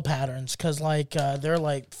the oil patterns. Because they're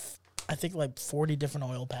like, I think like 40 different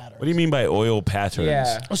oil patterns. What do you mean by oil patterns?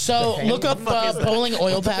 Yeah. So look up bowling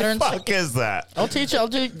oil patterns. What the fuck is that? I'll teach you.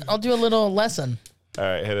 I'll do a little lesson. All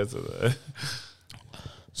right, hit us with it.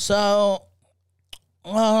 So.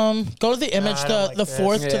 Go to the image, the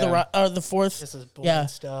fourth to the right, or the fourth. This is boring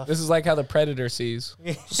stuff. This is like how the Predator sees.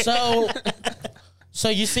 So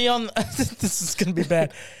you see on this is gonna be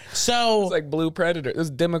bad. So it's like Blue Predator. This is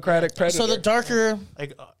Democratic Predator. So the darker,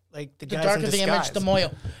 like the darker the image, the more.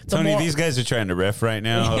 Tony, these guys are trying to riff right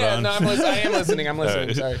now. Hold on. No, I am listening. I'm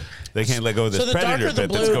listening. Sorry. They can't let go of this Predator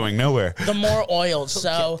bit that's going nowhere. The more oil,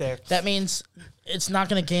 so that means it's not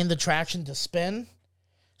going to gain the traction to spin.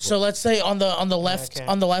 So let's say on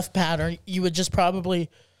the left pattern, you would just probably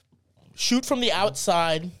shoot from the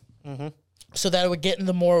outside, so that it would get in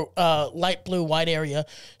the more light blue white area,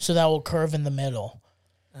 so that will curve in the middle.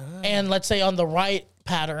 And let's say on the right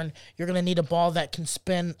pattern, you're gonna need a ball that can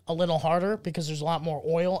spin a little harder because there's a lot more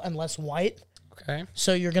oil and less white. Okay.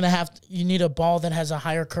 So you're gonna you need a ball that has a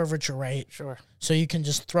higher curvature rate. Sure. So you can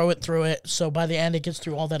just throw it through it. So by the end, it gets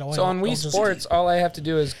through all that oil. So on Wii Sports, all I have to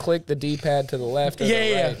do is click the D-pad to the left or the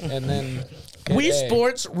right, and then Wii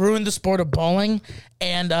Sports ruined the sport of bowling,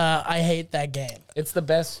 and I hate that game. It's the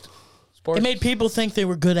best sport. It made people think they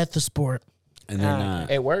were good at the sport. And they're not.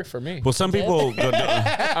 It worked for me. Well, some people go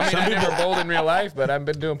I never bowled in real life, but I've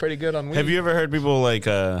been doing pretty good on Wii. Have you ever heard people like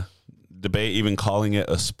debate even calling it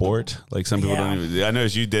a sport? Like some people don't even. I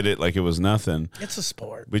noticed you did it like it was nothing. It's a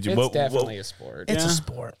sport. It's definitely a sport. It's a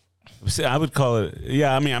sport. See, I would call it.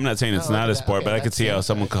 Yeah, I mean, I'm not saying it's not a sport, but I could see how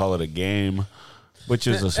someone call it a game, which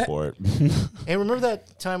is a sport. Hey, remember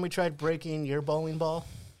that time we tried breaking your bowling ball?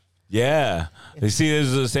 Yeah. You see, this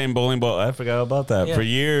is the same bowling ball. I forgot about that. Yeah. For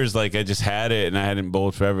years, like, I just had it, and I hadn't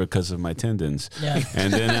bowled forever because of my tendons. Yeah.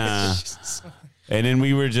 And then... And then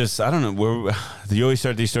we were just, I don't know, you always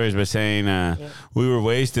start these stories by saying we were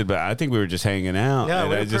wasted, but I think we were just hanging out. Yeah,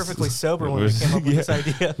 we were perfectly sober when we came up with this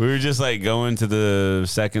idea. We were just like going to the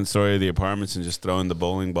second story of the apartments and just throwing the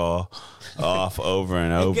bowling ball off over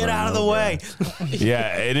and over. Get out of the way.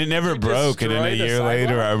 Yeah, and it never broke. And then a year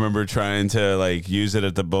later, I remember trying to like use it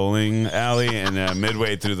at the bowling alley, and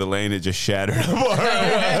midway through the lane, it just shattered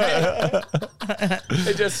apart.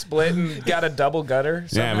 It just split and got a double gutter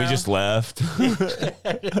somehow. Yeah, we just left.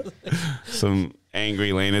 Some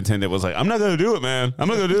angry lane attendant was like, I'm not going to do it, man. I'm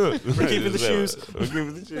not going to do it. We're keeping the shoes. We're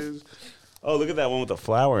keeping the shoes. Oh, look at that one with the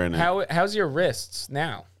flower in it. How's your wrists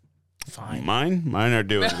now? Fine. Mine are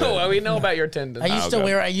doing good. No, we know about your tendons. I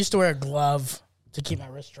used to wear a glove to keep my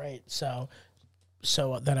wrist straight, so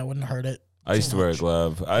that I wouldn't hurt it. I used to wear a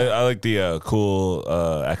glove. I like the cool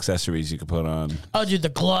accessories you could put on. Oh, dude, the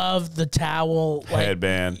glove, the towel,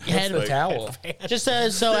 headband. The towel. Just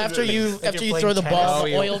so after you throw the ball,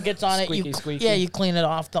 the oil gets on it. Squeaky. You clean it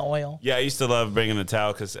off the oil. Yeah, I used to love bringing the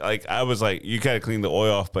towel because like I was like, you gotta clean the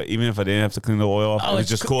oil off. But even if I didn't have to clean the oil off, it was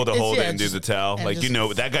just cool to hold it and do the towel. Like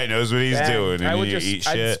that guy knows what he's doing. And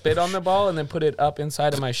I'd spit on the ball and then put it up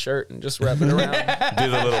inside of my shirt and just rub it around. Do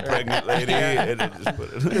the little pregnant lady and then just put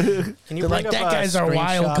it. Can you bring that guy's our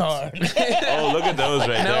wild card. Oh, look at those right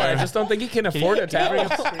there. No, I just don't think he can afford a towel. Bring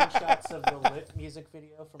up screenshots of the Lit music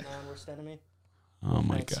video from My Worst Enemy? Oh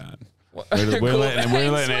my God. We're letting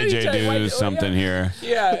AJ do something here.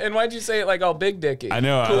 Yeah, and why'd you say it like all big dicky? I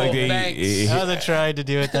know. Cool, I like thanks. I tried to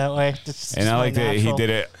do it that way. And I like that he did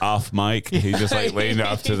it off mic. He just like leaned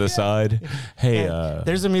off to the side. Hey,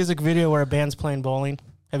 there's a music video where a band's playing bowling.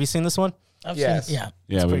 Have you seen this one? Yes. Yeah.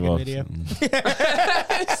 Yeah, we good video.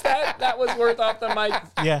 That was worth off the mic.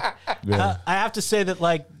 Yeah. I have to say that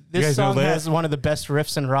like this song has one of the best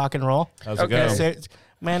riffs in rock and roll. How's it go?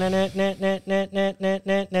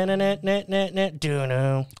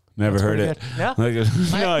 Never heard it. No? No,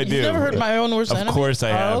 I do. You never heard My Own Worst Enemy? Of course I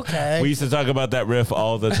have. Okay. We used to talk about that riff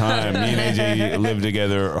all the time. Me and AJ lived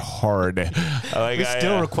together hard. We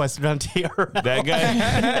still request it on TRL. That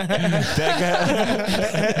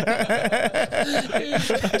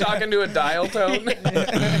guy. Talking to a dial tone.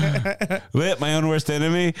 Lit, My Own Worst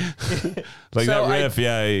Enemy. Like so that riff,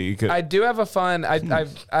 you could. I do have a fun. I do have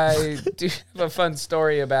a fun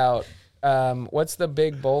story about what's the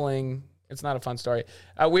big bowling. It's not a fun story.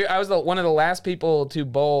 I was one of the last people to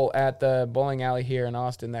bowl at the bowling alley here in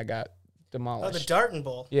Austin that got demolished. Oh, the Darton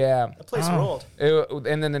Bowl. Yeah. That place rolled.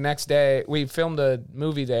 And then the next day, we filmed a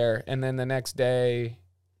movie there, and then the next day,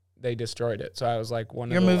 they destroyed it. So I was like,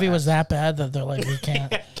 Your movie was that bad that they're like, we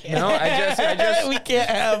can't. No, I just we can't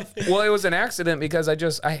have. Well, it was an accident because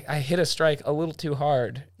I hit a strike a little too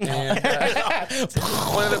hard, and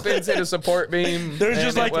one of the pins hit a support beam. There's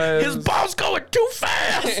just like his ball's going too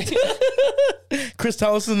fast. Chris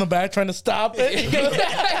Tellis in the back trying to stop it.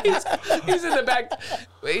 he's in the back.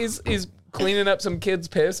 He's cleaning up some kid's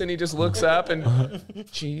piss, and he just looks up and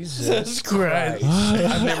Jesus Christ!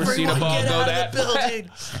 I've never seen a ball go that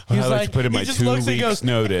fast. He's like to put in my 2 weeks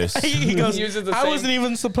notice. He goes, I wasn't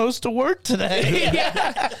even supposed to work today.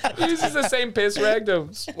 He uses the same piss rag to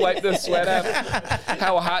wipe the sweat out.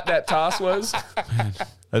 How hot that toss was.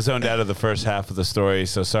 I zoned out of the first half of the story,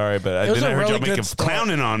 so sorry, but then I heard y'all making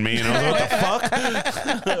clowning on me, and I was like, what the fuck?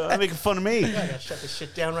 I'm making fun of me. I gotta shut this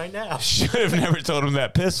shit down right now. Should have never told him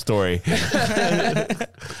that piss story.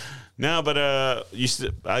 No, but I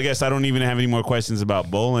guess I don't even have any more questions about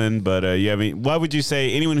bowling, but what would you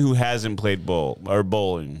say anyone who hasn't played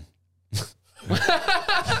bowling?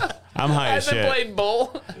 I'm high as shit. Hasn't played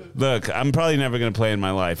bowl? Look, I'm probably never going to play in my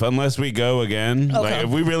life unless we go again. Okay. Like, if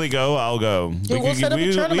we really go, I'll go. We'll set up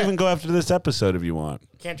a tournament. We even go after this episode if you want.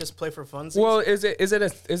 Can't just play for fun. Well, is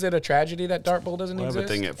it a tragedy that Dart Bowl doesn't exist?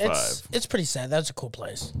 Everything at 5. It's pretty sad. That's a cool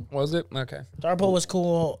place. Was it? Okay. Dart Bowl was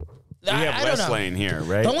cool. We have West Lane here,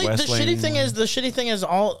 right? The shitty thing is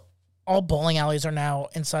all bowling alleys are now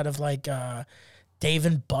inside of like Dave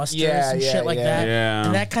and Buster's and shit like that. Yeah.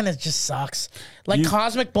 And that kind of just sucks. Like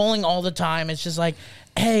Cosmic Bowling all the time. It's just like,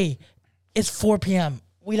 hey, it's 4 p.m.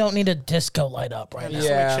 We don't need a disco light up right now.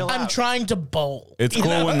 Yeah. I'm trying to bowl. It's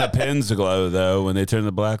cool when the pins glow though, when they turn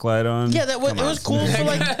the black light on. Yeah, it was cool for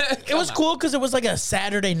like it was cool because it was like a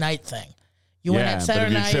Saturday night thing. You went at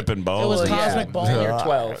Saturday night. Tripping it was Cosmic Bowling. You're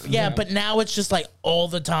 12. Yeah, but now it's just like all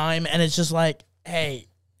the time, and it's just like, hey,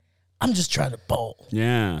 I'm just trying to bowl.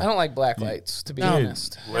 Yeah. I don't like black lights, to be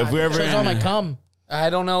honest. If we ever Shows all my cum. I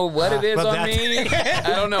don't know what it is on me.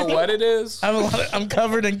 I don't know what it is. I'm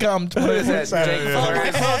covered in cum. What is that?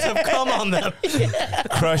 Jake Flores have cum on them.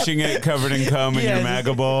 Crushing it, covered in cum in your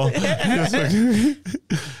MAGA ball.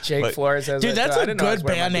 Jake Flores has dude, that's a good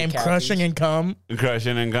band name, Crushing and Cum.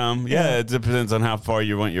 Crushing and Cum. Yeah, it depends on how far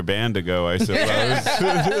you want your band to go, I suppose.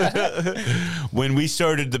 When we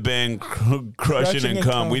started the band Crushing and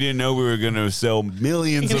Cum, we didn't know we were going to sell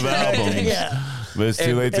millions of albums. Yeah. But it's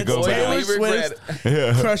too late to go back.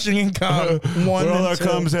 Crushing and Cum. We're all our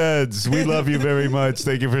cum's heads. We love you very much.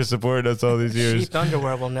 Thank you for supporting us all these years. Sheath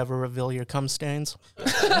Underwear will never reveal your cum stains. We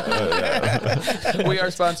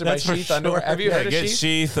are sponsored by Sheath Underwear. Have you heard of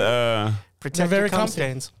Sheath? Protect your cum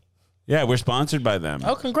stains. Yeah, we're sponsored by them.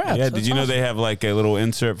 Oh, congrats. Yeah, did you know they have like a little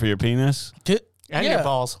insert for your penis? And your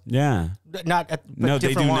balls. Yeah. No,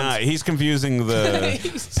 they do ones. not. He's confusing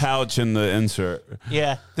the pouch and the insert.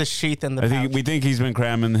 Yeah, the sheath and the pouch. We think he's been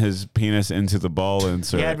cramming his penis into the ball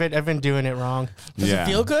insert. Yeah, I've been doing it wrong. Does it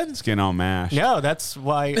feel good? It's getting all mashed. No, that's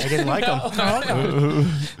why I didn't like him.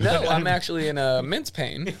 No, I'm actually in a mince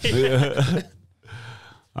pain.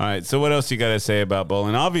 All right, so what else you got to say about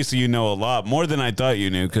bowling? Obviously, you know a lot, more than I thought you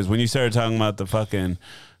knew, because when you started talking about the fucking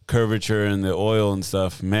curvature and the oil and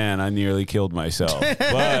stuff, man, I nearly killed myself.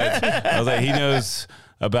 But I was like, he knows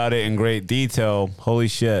about it in great detail. Holy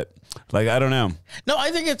shit. Like, I don't know. No,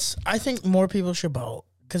 I think more people should bowl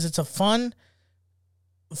because it's a fun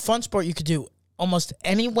sport you could do almost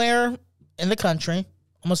anywhere in the country.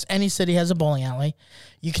 Almost any city has a bowling alley.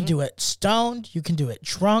 You can do it stoned. You can do it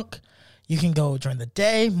drunk. You can go during the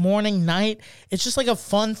day, morning, night. It's just like a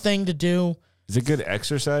fun thing to do. Is it good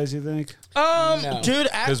exercise, you think? No. Dude,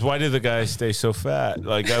 because why did the guy stay so fat?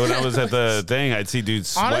 Like when I was at the thing, I'd see dudes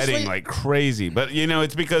sweating honestly, like crazy. But you know,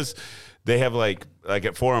 it's because they have like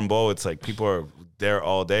at Forum Bowl, it's like people are there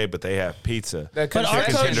all day, but they have pizza. But our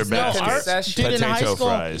coach, dude, in high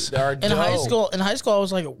school, I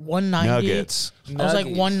was like 190. Nuggets. I was like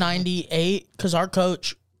 198 because our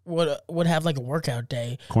coach would have like a workout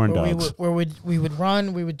day. Corn where dogs. We would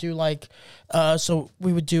run. We would do like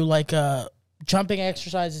jumping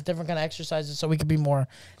exercises, different kind of exercises, so we could be more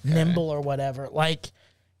nimble or whatever. Like,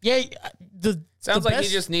 yeah, Sounds like he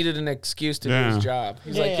just needed an excuse to do his job.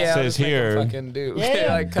 He's like, I'll Says just make here, him fucking do. Yeah.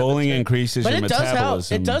 Like, bowling increases your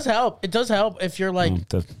metabolism. It does help. It does help if you're like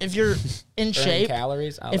if you're in shape.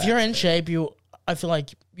 Calories. If you're in shape, I feel like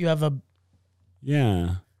you have a But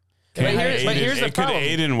here's the problem. It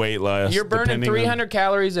could aid in weight loss. You're burning 300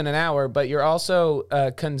 calories in an hour, but you're also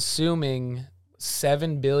consuming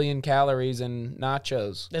 7 billion calories in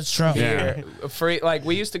nachos. That's true. Yeah. Free, like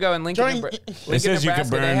we used to go in Lincoln, Nebraska.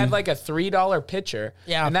 They had like a $3 pitcher,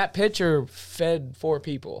 and that pitcher fed 4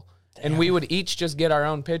 people. And we would each just get our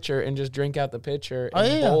own pitcher and just drink out the pitcher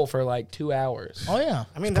and bowl for like 2 hours. Oh yeah.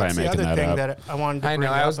 I mean, that's the other thing that I wanted to bring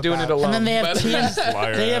up. I was doing it alone. And then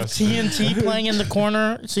they have TNT playing in the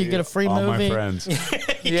corner, so you get a free movie. All my friends.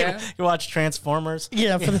 You watch Transformers.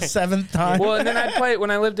 Yeah, for the 7th time. Well, and then I'd play, when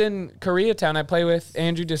I lived in Koreatown, I'd play with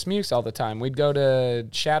Andrew Dismukes all the time. We'd go to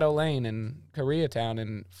Shadow Lane in Koreatown,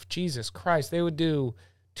 and Jesus Christ, they would do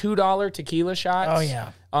 $2 tequila shots. Oh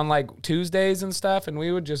yeah. On like Tuesdays and stuff, and we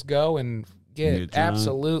would just go and get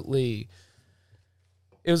absolutely.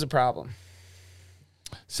 It was a problem.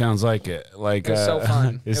 Sounds like it. Like it was so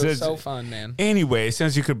fun. It was so fun, man. Anyway, it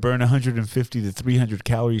sounds you could burn 150 to 300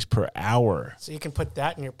 calories per hour. So you can put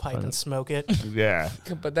that in your pipe and smoke it. Yeah. You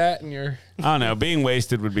can put that in your. I don't know. Being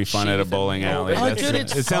wasted would be fun at a bowling alley. Oh, dude,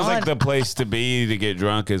 it's it sounds fun. like the place to be to get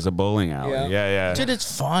drunk is a bowling alley. Yeah. Dude,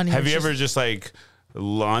 it's fun. Have you ever just like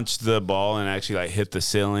launched the ball and actually like hit the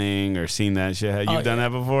ceiling or seen that shit? Have you done that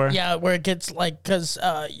before? Yeah, where it gets like, because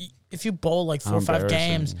if you bowl like 4 or 5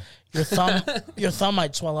 games, your thumb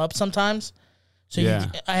might swell up sometimes. So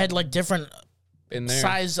I had like different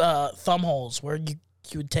size thumb holes where you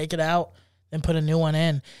would take it out and put a new one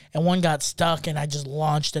in, and one got stuck, and I just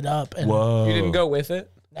launched it up. And Whoa! You didn't go with it?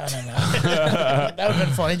 No. That would have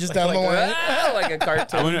been funny, just down the line. Like a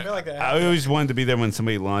cartoon. I always wanted to be there when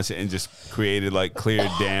somebody launched it and just created like clear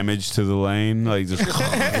damage to the lane, like just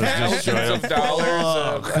Thousands of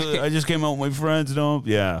dollars. I just came out with my friends.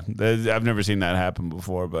 I've never seen that happen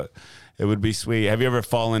before, but it would be sweet. Have you ever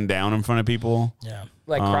fallen down in front of people? Yeah.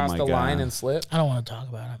 Like cross the line and slip? I don't want to talk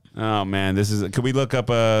about it. Oh man, could we look up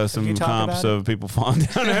some comps of people falling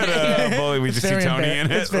down at bowling? We just see Tony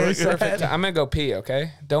in it. It's very perfect. I'm gonna go pee.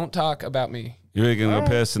 Okay, don't talk about me. You're really gonna go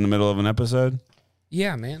piss in the middle of an episode?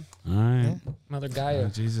 Yeah, man. All right. Mother Gaia. Oh,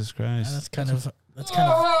 Jesus Christ. That's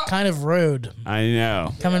kind of rude. I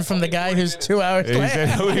know. Coming from the guy who's 2 hours He late.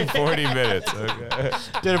 said only 40 minutes. Okay.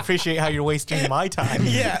 Did appreciate how you're wasting my time.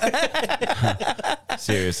 Yeah.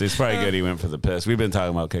 Seriously, it's probably good he went for the piss. We've been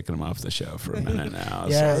talking about kicking him off the show for a minute now.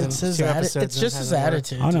 Yeah, so. it's his it's just his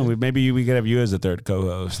attitude. I don't know. Maybe we could have you as a third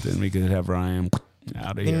co-host, and we could have Ryan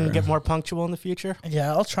out of here. Can you get more punctual in the future?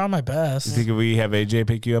 Yeah, I'll try my best. You think if we have AJ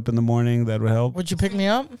pick you up in the morning, that would help? Would you pick me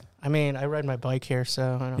up? I mean, I ride my bike here,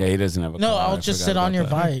 so I don't. Yeah, he doesn't have a No, car. I'll just sit on your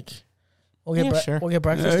bike. We'll get sure. We'll get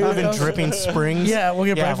breakfast tacos. Even dripping springs. Yeah, we'll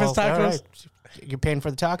get breakfast tacos. All right. You're paying for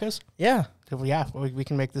the tacos? Yeah. Yeah, we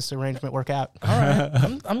can make this arrangement work out. All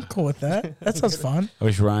right. I'm cool with that. That sounds fun. I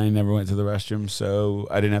wish Ryan never went to the restroom, so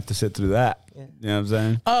I didn't have to sit through that. Yeah. You know what I'm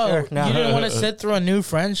saying? Oh, Sure, no. You didn't want to sit through a new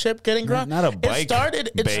friendship getting drunk? Not a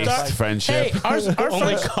bike-based friendship. Hey, our Only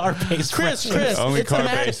friendship. car-based Chris, Only it's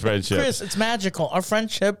car-based friendship. Chris, it's magical. Our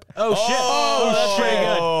friendship. Oh, shit. Oh, that's pretty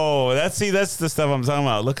good. Oh, that's the stuff I'm talking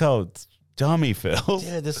about. Look how dumb he feels.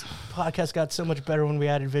 Yeah, this podcast got so much better when we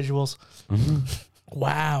added visuals.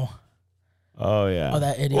 Wow. Oh, yeah. Oh,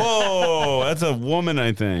 that idiot. Whoa, that's a woman,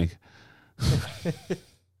 I think.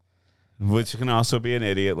 Which can also be an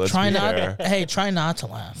idiot. Let's Try be not. fair. Hey, try not to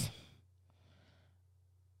laugh.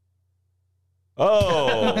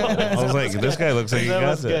 Oh, I was like, this guy looks like he That got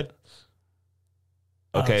was it. good.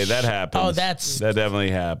 Okay, that happens. Oh, that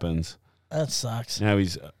definitely happens. That sucks. Now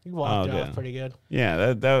he's You walked okay. off pretty good.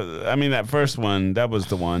 Yeah, that I mean that first one, that was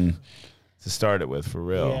the one to start it with for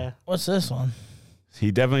real. Yeah. What's this one? He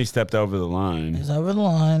definitely stepped over the line. He's over the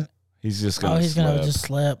line. He's just gonna he's slip. gonna just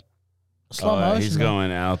slip. Slow motion. He's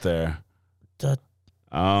going out there. Duh.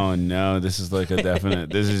 Oh no, this is like a definite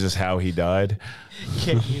this is just how he died.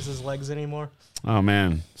 Can't use his legs anymore. Oh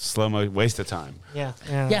man, slow mo, waste of time. Yeah.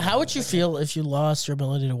 Yeah, how would you feel if you lost your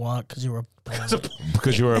ability to walk because you were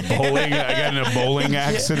Because you were a bowling, I got in a bowling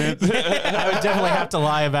accident. I would definitely have to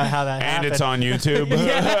lie about how that happened. And it's on YouTube. It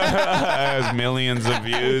has millions of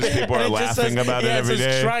views. People are laughing about it every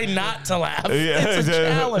day. Try not to laugh. Yeah, It's a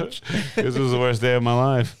challenge. This was the worst day of my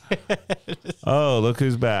life. Oh, look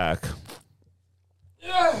who's back.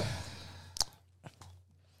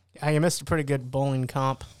 You missed a pretty good bowling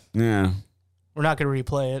comp. Yeah. We're not going to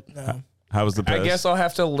replay it. No. How was the piss? I guess I'll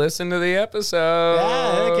have to listen to the episode.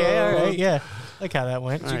 Yeah, okay, all right, yeah. Like how that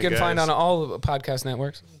went. You can find on all the podcast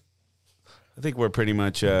networks. I think we're pretty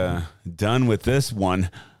much done with this one.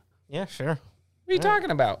 Yeah, sure. What are you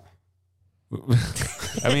talking about?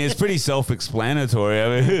 I mean, it's pretty self-explanatory.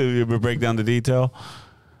 I mean, you break down the detail.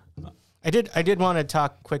 I did want to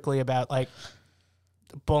talk quickly about like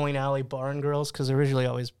the bowling alley barn girls because they're usually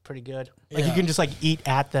always pretty good. Like you can just like eat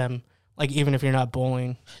at them. Like, even if you're not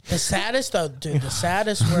bowling. The saddest, though, dude, the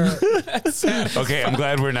saddest were... Okay, I'm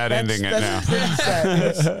glad we're not ending it now.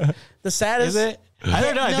 The saddest... Is it? I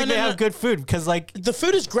don't know. I think they have good food because, like... The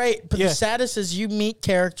food is great, but the saddest is you meet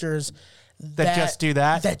characters that just do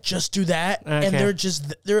that? That just do that. Okay. And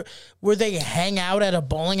they're where they hang out at a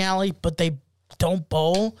bowling alley, but they don't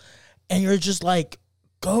bowl. And you're just like,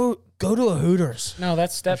 go to a Hooters. No,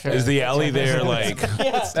 that's stepdad. Is the alley there like...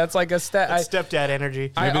 That's like a stepdad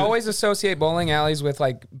energy. I always associate bowling alleys with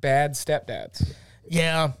like bad stepdads.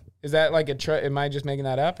 Yeah. Is that like am I just making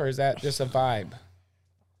that up or is that just a vibe?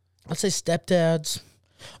 I'd say stepdads.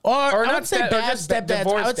 Or I would say bad stepdads.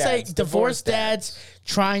 I would say divorced dads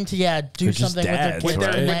trying to do something dads, with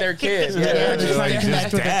their kids. Just like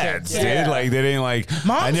connect with dads, their kids. dude. Like they didn't like.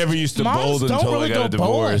 Moms, I never used to bowl moms don't until really I got a go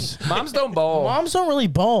bowling. divorce. Moms don't bowl. Moms don't really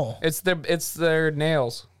bowl. It's their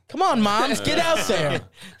nails. Come on, moms, get out there.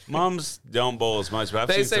 Moms don't bowl as much, but I've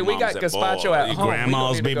They seen say some we moms got that gazpacho bowl. at home.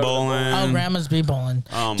 Grandmas be bowling. Oh, grandmas be bowling.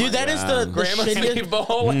 Oh, dude, that is the grandmas be shittiest.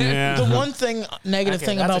 bowling. Yeah. The one thing negative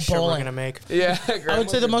thing about We're bowling. gonna make. Yeah, I would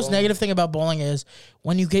say the most negative thing about bowling is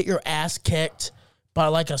when you get your ass kicked by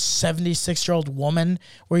like a 76-year-old woman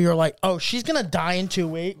where you're like, oh, she's going to die in 2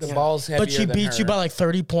 weeks. The ball's heavier but she than beats you her. by like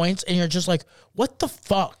 30 points and you're just like, what the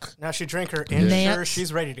fuck? Now she drank her insure.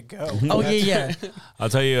 She's ready to go. Oh, yeah. I'll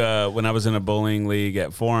tell you, when I was in a bowling league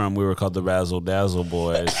at Forum, we were called the Razzle Dazzle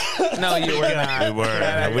Boys. No, you were not. We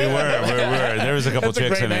were. There was a couple That's a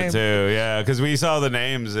chicks great in it name. too. Yeah, because we saw the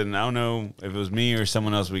names, and I don't know if it was me or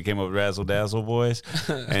someone else. We came up with Razzle Dazzle Boys,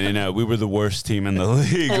 and we were the worst team in the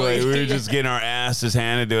league. Like, we were just getting our asses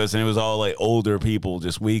handed to us, and it was all like older people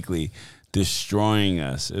just weekly destroying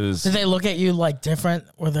us. It was. Did they look at you like different?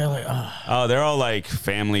 Were they like, Oh, they're all like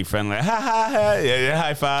family friendly. Ha ha ha! Yeah,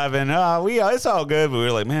 high five, and it's all good. But we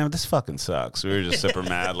were like, man, this fucking sucks. We were just super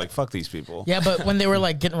mad. Like, fuck these people. yeah, but when they were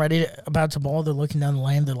like getting ready about to bowl, they're looking down the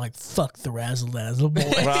lane. They're like, fuck the Razzle Dazzle boy.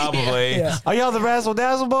 Probably. Yeah. Are y'all the Razzle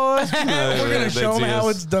Dazzle Boys? We're going to show them how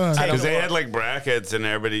it's done. Because they had like brackets, and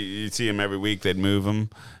everybody, you'd see them every week. They'd move them,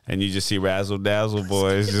 and you just see Razzle Dazzle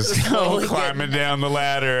Boys just go climbing down the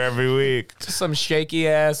ladder every week. Some shaky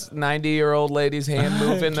ass 90-year-old lady's hand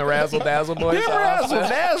moving the Razzle Dazzle Boys. Them Razzle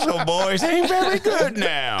Dazzle Boys ain't very good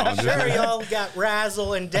now. Sure, y'all got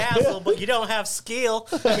razzle and dazzle, but you don't have skill.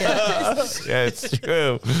 Yeah, it's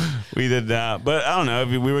true. We did not. But I don't know. If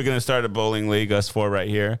we were going to start a bowling league, us four right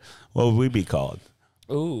here, what would we be called?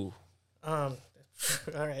 Ooh. All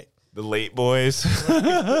right. The Late Boys.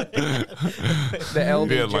 The LBJs.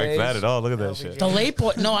 Didn't like that at all. Look at that shit. The late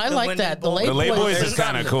boy. No, I like that. The late Boys is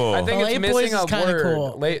kind of cool. I think The it's Late missing Boys a is kinda word.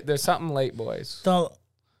 cool. Late, there's something late boys. The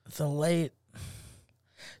late.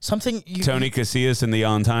 Something you. Tony Casillas and the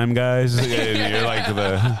On Time guys. And you're like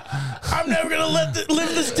the. I'm never going to live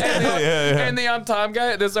this down. And the on time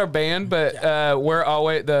guy, this is our band, but we're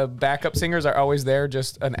always the backup singers are always there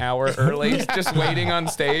just an hour early, just waiting on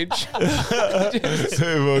stage.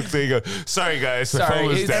 Sorry guys, the Sorry, phone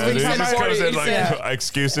was he's- down. every He time just I comes walk- in like yeah.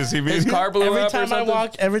 excuses. He His car blew Every up or time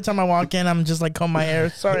something. every time I walk in, I'm just like comb my hair.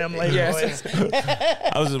 Sorry, I'm late. Yes.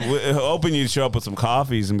 I was hoping you'd show up with some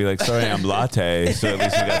coffees and be like, "Sorry, I'm latte." So at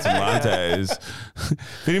least you got some lattes.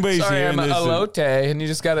 If anybody's Sorry, hearing I'm this, a elote, and you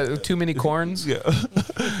just got too many corns. yeah.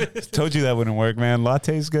 Told you that wouldn't work, man.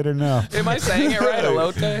 Latte's good enough. Am I saying it right?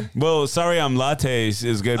 Elote? Well, sorry, I'm lattes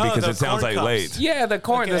is good because the it sounds corn like cups. late. Yeah, the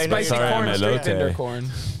corn, Okay, I the know spicy you're Sorry, corn, I'm straight elote. tender corn.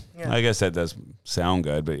 I guess that does sound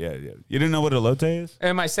good, but yeah. You didn't know what elote is?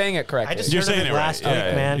 Am I saying it correctly? I just You're heard of saying it it right. last Yeah, week,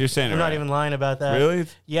 yeah, man. you're saying it I'm right. not even lying about that. Really?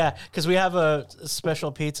 Yeah, because we have a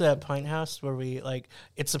special pizza at Pint House where we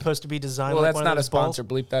it's supposed to be designed. well, like that's one not of a those bowls. sponsor.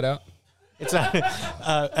 Bleep that out. It's not,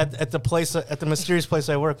 at the mysterious place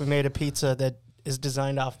I work. We made a pizza that is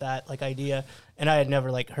designed off that like idea, and I had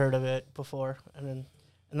never like heard of it before. And then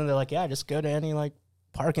they're like, yeah, just go to any like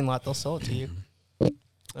parking lot, they'll sell it to you.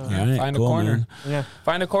 All right, Find cool, a corner. man. Yeah,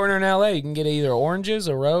 Find a corner in LA. You can get either oranges,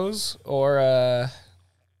 a rose, or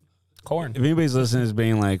corn. If anybody's listening is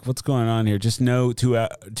being like, what's going on here? Just know 2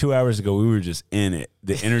 hours ago, we were just in it.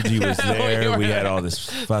 The energy was there. We had all this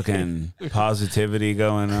fucking positivity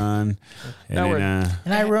going on. And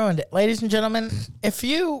I ruined it. Ladies and gentlemen, if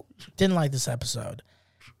you didn't like this episode,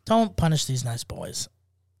 don't punish these nice boys.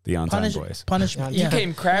 The on-time boys. Punishment. You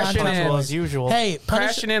came crashing in as usual. Hey,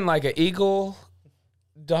 crashing in like an eagle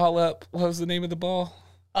dollop. What was the name of the ball?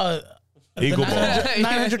 Eagle ball.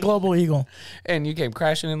 900 Global Eagle. And you came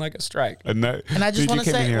crashing in like a strike. And I just want to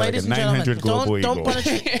say, ladies and gentlemen,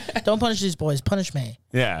 don't punish these boys. Punish me.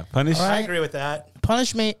 Yeah, punish. Right? I agree with that.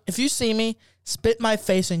 Punish me. If you see me, spit in my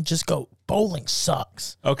face and just go, bowling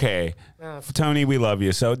sucks. Okay. Tony, we love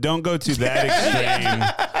you. So don't go to that extreme.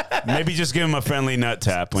 Maybe just give him a friendly nut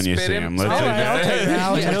tap when you see him.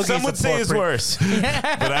 Let's Some would say it's worse,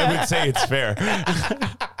 but I would say it's fair.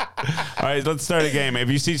 All right, let's start a game.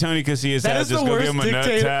 If you see Tony Casillas, just go give him a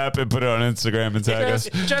nut tap and put it on Instagram and tag us.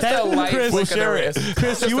 Just a light flick of the wrist.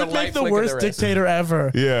 Chris, you would make the worst dictator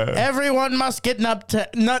ever. Yeah. Everyone must get nut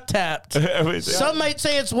tapped. Some might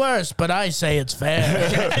say it's worse, but I say it's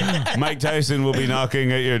fair. Mike Tyson will be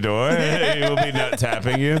knocking at your door. He will be nut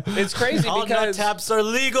tapping you. It's crazy All because nut taps are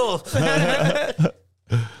legal.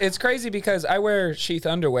 It's crazy because I wear sheath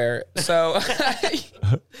underwear, so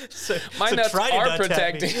my nuts are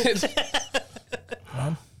protected.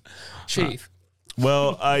 Sheath.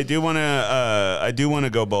 Well, I do want to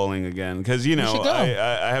go bowling again because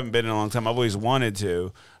I haven't been in a long time. I've always wanted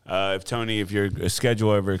to. If your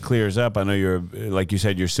schedule ever clears up, I know you're, like you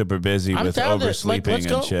said, you're super busy with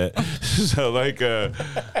oversleeping and shit. So, if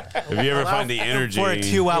you ever find the energy for a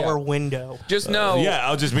 2-hour window, just know.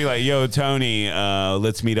 I'll just be like, "Yo, Tony,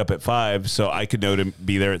 let's meet up at 5, so I could know to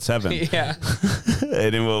be there at 7." Yeah,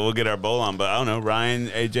 and then we'll get our bowl on. But I don't know, Ryan,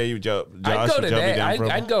 AJ, Josh, I'd go today.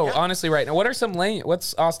 I'd go honestly right now. What are some lanes?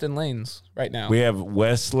 What's Austin lanes right now? We have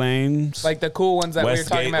West lanes, like the cool ones that we were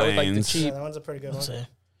talking about with like the cheap. Yeah, that one's a pretty good one.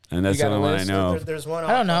 And that's the only one I know. There's one.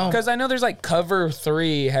 I don't know because I know there's like Cover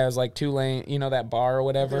 3 has like 2 lane. You know that bar or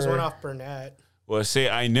whatever. There's one off Burnett. Well, see,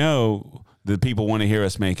 I know that people want to hear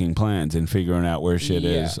us making plans and figuring out where shit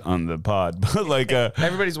is on the pod, but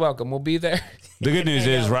everybody's welcome. We'll be there. The good news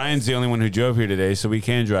is Ryan's the only one who drove here today, so we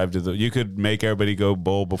can drive to you could make everybody go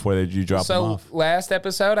bowl before you drop them off. So last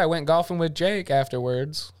episode, I went golfing with Jake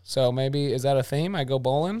afterwards. So maybe is that a theme? I go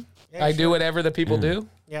bowling. Yeah, I do whatever the people do.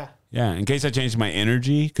 Yeah. Yeah, in case I change my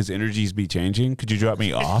energy, because energies be changing, could you drop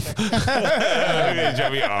me off?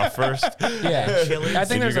 Drop me off first? Yeah. I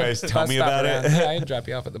think you guys tell me about it? Yeah, I'd drop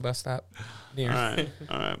you off at the bus stop. All right.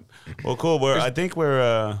 Well, cool. I think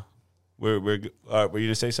we're were you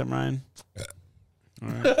to say something, Ryan? All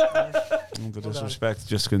right. The disrespect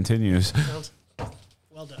just continues.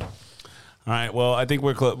 Well done. All right. Well, I think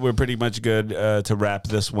we're pretty much good to wrap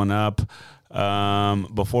this one up.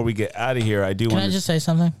 Before we get out of here, I do want to just say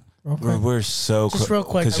something. We're so just real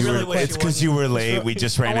quick. It's because you were late. We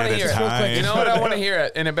just ran out of time. You know what? I want to hear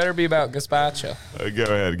it, and it better be about gazpacho. Go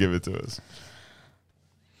ahead, give it to us.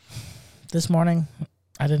 This morning,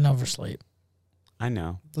 I didn't oversleep. I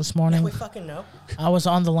know. This morning, we fucking know. I was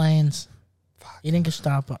on the lanes, eating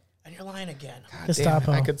Gestapo. And you're lying again.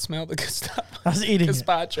 Gestapo. I could smell the Gestapo. I was eating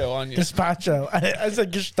gazpacho on you. Gazpacho. I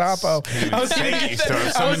said Gestapo. I was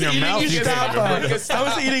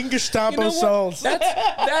eating Gestapo souls.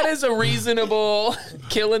 That is a reasonable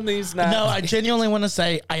killing these now. No, I genuinely want to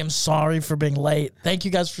say I am sorry for being late. Thank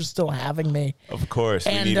you guys for still having me. Of course,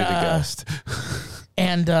 we needed a guest.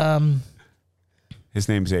 And his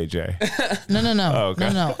name's AJ. No. Oh,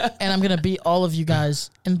 okay. No. And I'm going to beat all of you guys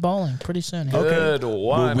in bowling pretty soon. Good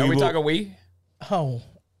one. Are we talking we? Oh,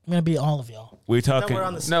 I'm going to beat all of y'all. We talking?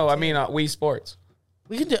 No, I mean Wii Sports.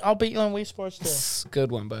 We can do. I'll beat you on Wii Sports too.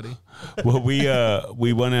 Good one, buddy. Well,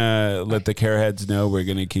 we want to let the Careheads know we're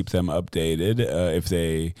going to keep them updated if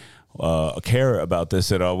they care about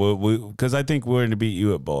this at all, because I think we're going to beat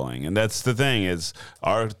you at bowling, and that's the thing is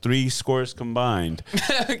our 3 scores combined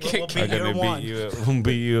we'll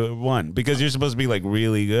beat you at 1 because you're supposed to be like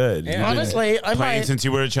really good. Yeah. Honestly, I might. Since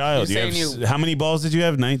you were a child. How many balls did you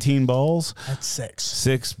have? 19 balls. That's 6.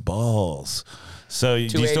 6 balls. So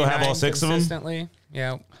do you still have all 6 of them?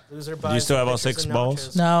 Yeah. Do you still have all 6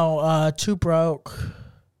 balls? No, 2 broke.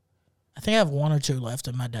 I think I have 1 or 2 left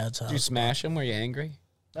in my dad's house. Did you smash them? Were you angry?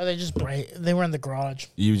 No, they just break. They were in the garage.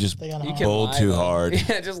 You just bowled too hard.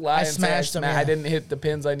 Yeah, just lie. I smashed them. I didn't hit the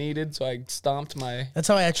pins I needed, so I stomped my. That's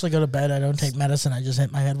how I actually go to bed. I don't take medicine. I just hit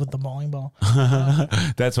my head with the bowling ball.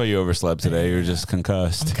 That's why you overslept today. You're just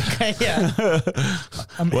concussed. Yeah.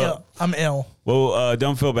 I'm ill. Well,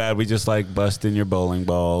 don't feel bad. We just like busting your bowling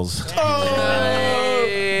balls.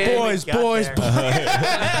 Boys.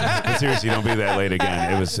 But seriously, don't be that late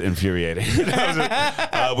again. It was infuriating.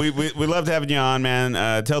 We loved having you on,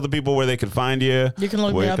 man. Tell the people where they could find you. You can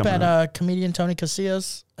look me up at comedian Tony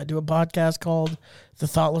Casillas. I do a podcast called The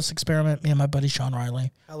Thoughtless Experiment, me and my buddy Sean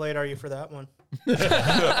Riley. How late are you for that one?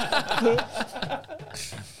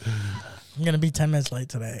 I'm going to be 10 minutes late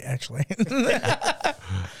today, actually.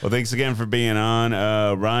 Well, thanks again for being on.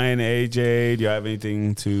 Ryan, AJ, do you have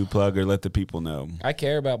anything to plug or let the people know? I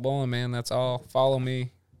care about bowling, man. That's all. Follow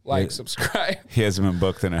me. Subscribe. He hasn't been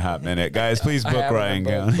booked in a hot minute. Guys, please book Ryan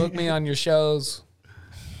County. Book me on your shows.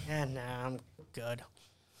 Yeah, nah, I'm good.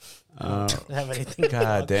 I don't have anything.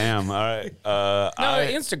 God damn. All right.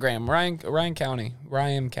 Instagram,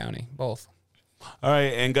 Ryan County, both. All right,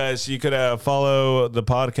 and guys, you could follow the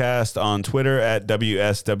podcast on Twitter at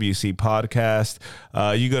WSWC Podcast.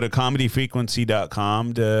 You go to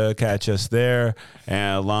comedyfrequency.com to catch us there,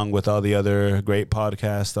 and along with all the other great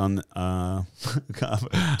podcasts on.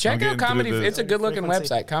 Check out Comedy. It's a good-looking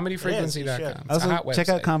website, comedyfrequency.com. It's a hot website. Check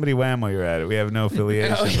out Comedy Wham while you're at it. We have no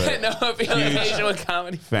affiliation. No affiliation with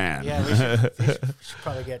Comedy. Fan. Yeah, we should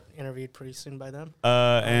probably get interviewed pretty soon by them.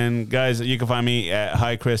 And guys, you can find me at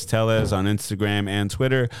Hi Chris Tellez on Instagram and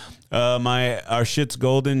Twitter. Our Shit's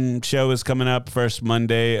Golden show is coming up first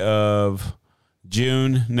Monday of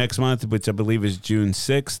June next month, which I believe is June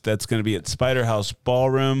 6th. That's going to be at Spider House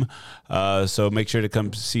Ballroom. So make sure to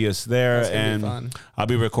come see us there. And fun. I'll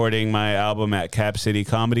be recording my album at Cap City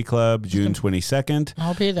Comedy Club June 22nd.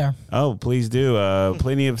 I'll be there. Oh, please do.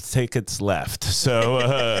 Plenty of tickets left. So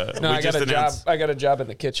I got a job. I got a job in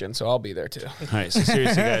the kitchen, so I'll be there too. All right, so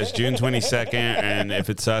seriously, guys, June 22nd, and if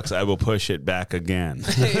it sucks, I will push it back again.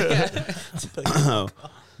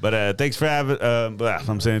 But thanks for having.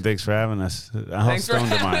 Thanks for having us. I'm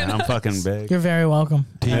stoned am I? I'm fucking big. You're very welcome.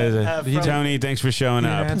 Tony, thanks for showing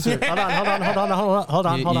up. Hold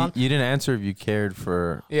on. You didn't answer if you cared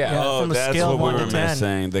for. Yeah. Oh, that's what we were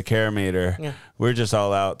missing. The care meter. Yeah. We're just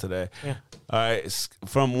all out today. Yeah. All right,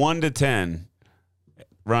 from 1 to 10,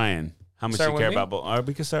 Ryan, how much you care about both? Or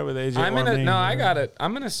we can start with AJ. I got it.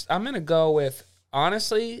 I'm gonna go with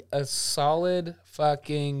honestly a solid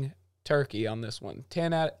fucking turkey on this one.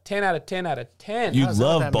 10 out of 10. You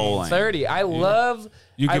love bowling. 30. I love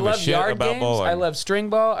yard games. Bowling. I love string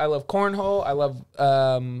ball. I love cornhole. I love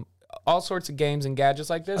all sorts of games and gadgets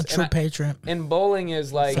like this. A true patriot. And bowling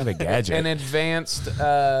is like not a gadget. An advanced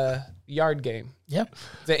yard game. Yep.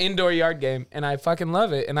 It's an indoor yard game, and I fucking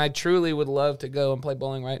love it. And I truly would love to go and play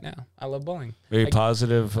bowling right now. I love bowling. Very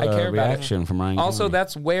positive reaction from Ryan. Also, County.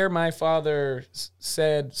 that's where my father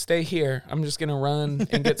said, "Stay here. I'm just gonna run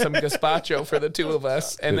and get some gazpacho for the two of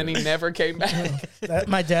us." And then he never came back.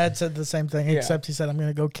 My dad said the same thing, except he said, "I'm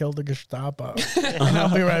gonna go kill the Gestapo, and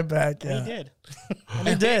I'll be right back." Yeah. He did.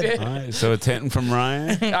 He did. All right, so a 10 from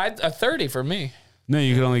Ryan. A 30 for me. No,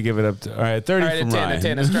 you can only give it up to 30 from Ryan. A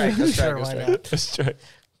 10, a strike. Sure, why not? A strike.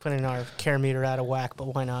 Putting our care meter out of whack,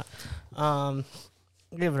 but why not?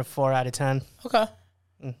 Give it a 4 out of 10. Okay.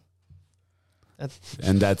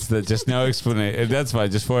 And that's just no explanation. That's fine.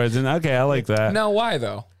 Just 4 out of 10. Okay, I like that. No, why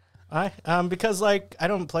though? Because I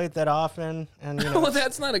don't play it that often, and well,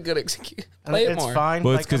 that's not a good excuse. Play it more. It's fine.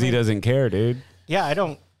 Well, it's because he doesn't care, dude. Yeah, I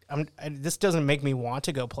don't. This doesn't make me want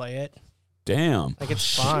to go play it. Damn. Like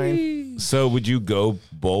it's fine. So would you go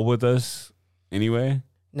bowl with us anyway?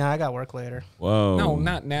 No, I got work later. Whoa. No,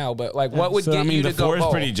 not now. But like, what would get you to go bowl? The 4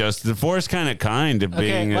 is pretty just. The 4 is kind of kind of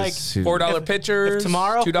being like $4 pitchers. If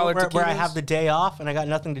tomorrow, $2 where I have the day off and I got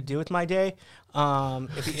nothing to do with my day,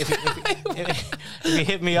 if you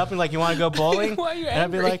hit me up and like you want to go bowling, and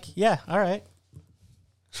I'd be like, yeah, all right,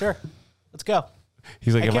 sure, let's go.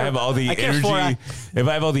 He's like, if I have all the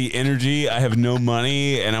energy, I have no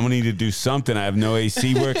money, and I'm gonna need to do something. I have no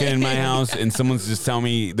AC working in my house, and someone's just telling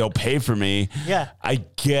me they'll pay for me. Yeah, I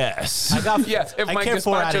guess. If my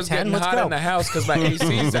gazpacho's getting hot in the house because my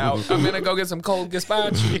AC's out, I'm gonna go get some cold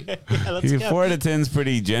gazpacho. Let's go. 4 out of 10 is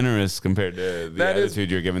pretty generous compared to the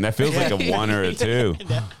attitude you're giving. That feels like a 1 or a 2.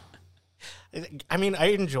 I mean, I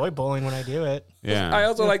enjoy bowling when I do it. Yeah. I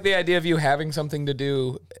also like the idea of you having something to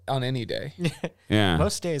do on any day. Yeah.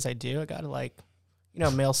 Most days I do. I gotta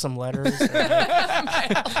mail some letters. A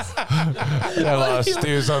lot of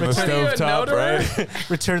stews on the stovetop, right?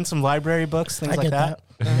 Return some library books, things like that.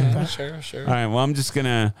 Sure. All right. Well, I'm just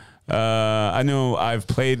gonna. I know I've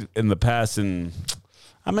played in the past, and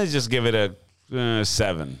I'm gonna just give it a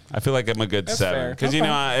 7. I feel like I'm a good 7 because if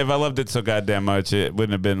I loved it so goddamn much, it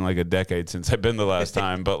wouldn't have been like a decade since I've been the last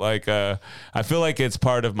time. But like, I feel like it's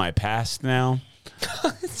part of my past now.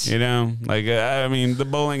 I mean, the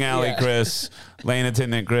bowling alley Chris, lane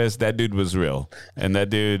attendant Chris, that dude was real, and that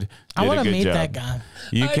dude did I want to meet job. that guy.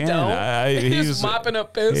 You can. He was mopping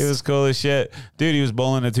up piss. He was cool as shit, dude. He was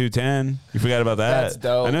bowling a 210. You forgot about that? That's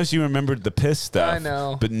dope. I know she remembered the piss stuff. I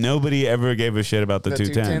know, but nobody ever gave a shit about the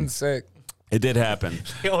 210. 210's sick. It did happen.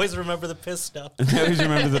 You always remember the piss stuff. They always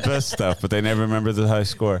remember the piss stuff, but they never remember the high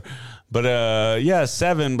score. But yeah,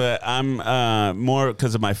 7. But I'm more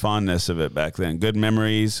because of my fondness of it back then. Good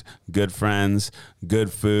memories, good friends,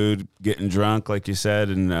 good food, getting drunk, like you said,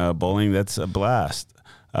 and bowling. That's a blast.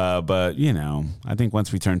 But you know, I think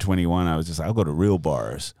once we turned 21, I was just I'll go to real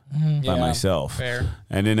bars by myself. Fair.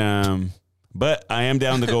 And then, but I am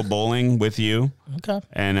down to go bowling with you. Okay.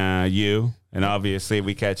 And you. And obviously, if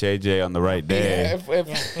we catch AJ on the right day. Yeah, if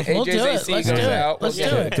We'll do AJ's it. AC goes out, Let's do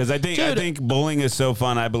it. Because I think bowling is so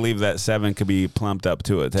fun. I believe that 7 could be plumped up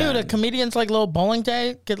to a 10. Dude, a comedian's like little bowling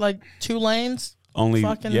day. Get like 2 lanes.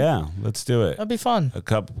 Yeah, let's do it. That'd be fun. A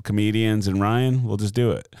couple comedians and Ryan, we'll just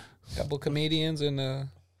do it. A couple comedians and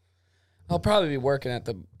I'll probably be working at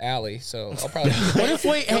the alley, so I'll probably. What if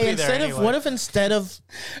we? Hey, instead of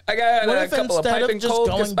I got what a if couple of instead piping of just cold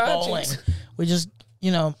going bowling, gazpachos. we just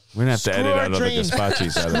We're gonna have to edit out all the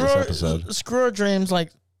gazpachos out of this episode. Screw our dreams.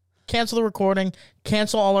 Like, cancel the recording,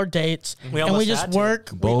 cancel all our dates, and we just work.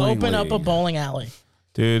 We open up a bowling alley.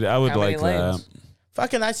 Dude, I would How many like lanes? that.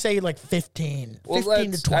 Fucking, I say like 15. Well,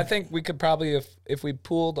 15 to 20. I think we could probably, if we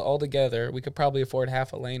pooled all together, we could probably afford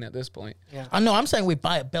half a lane at this point. Yeah. I know. I'm saying we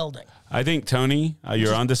buy a building. I think, Tony,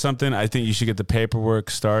 you're onto something. I think you should get the paperwork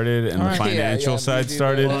started and the financial side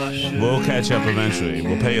started. We'll catch up eventually.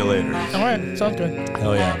 We'll pay you later. All right. Sounds good.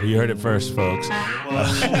 Hell yeah. You heard it first, folks. All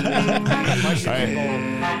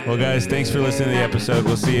right. Well, guys, thanks for listening to the episode.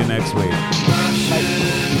 We'll see you next week.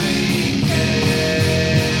 Bye.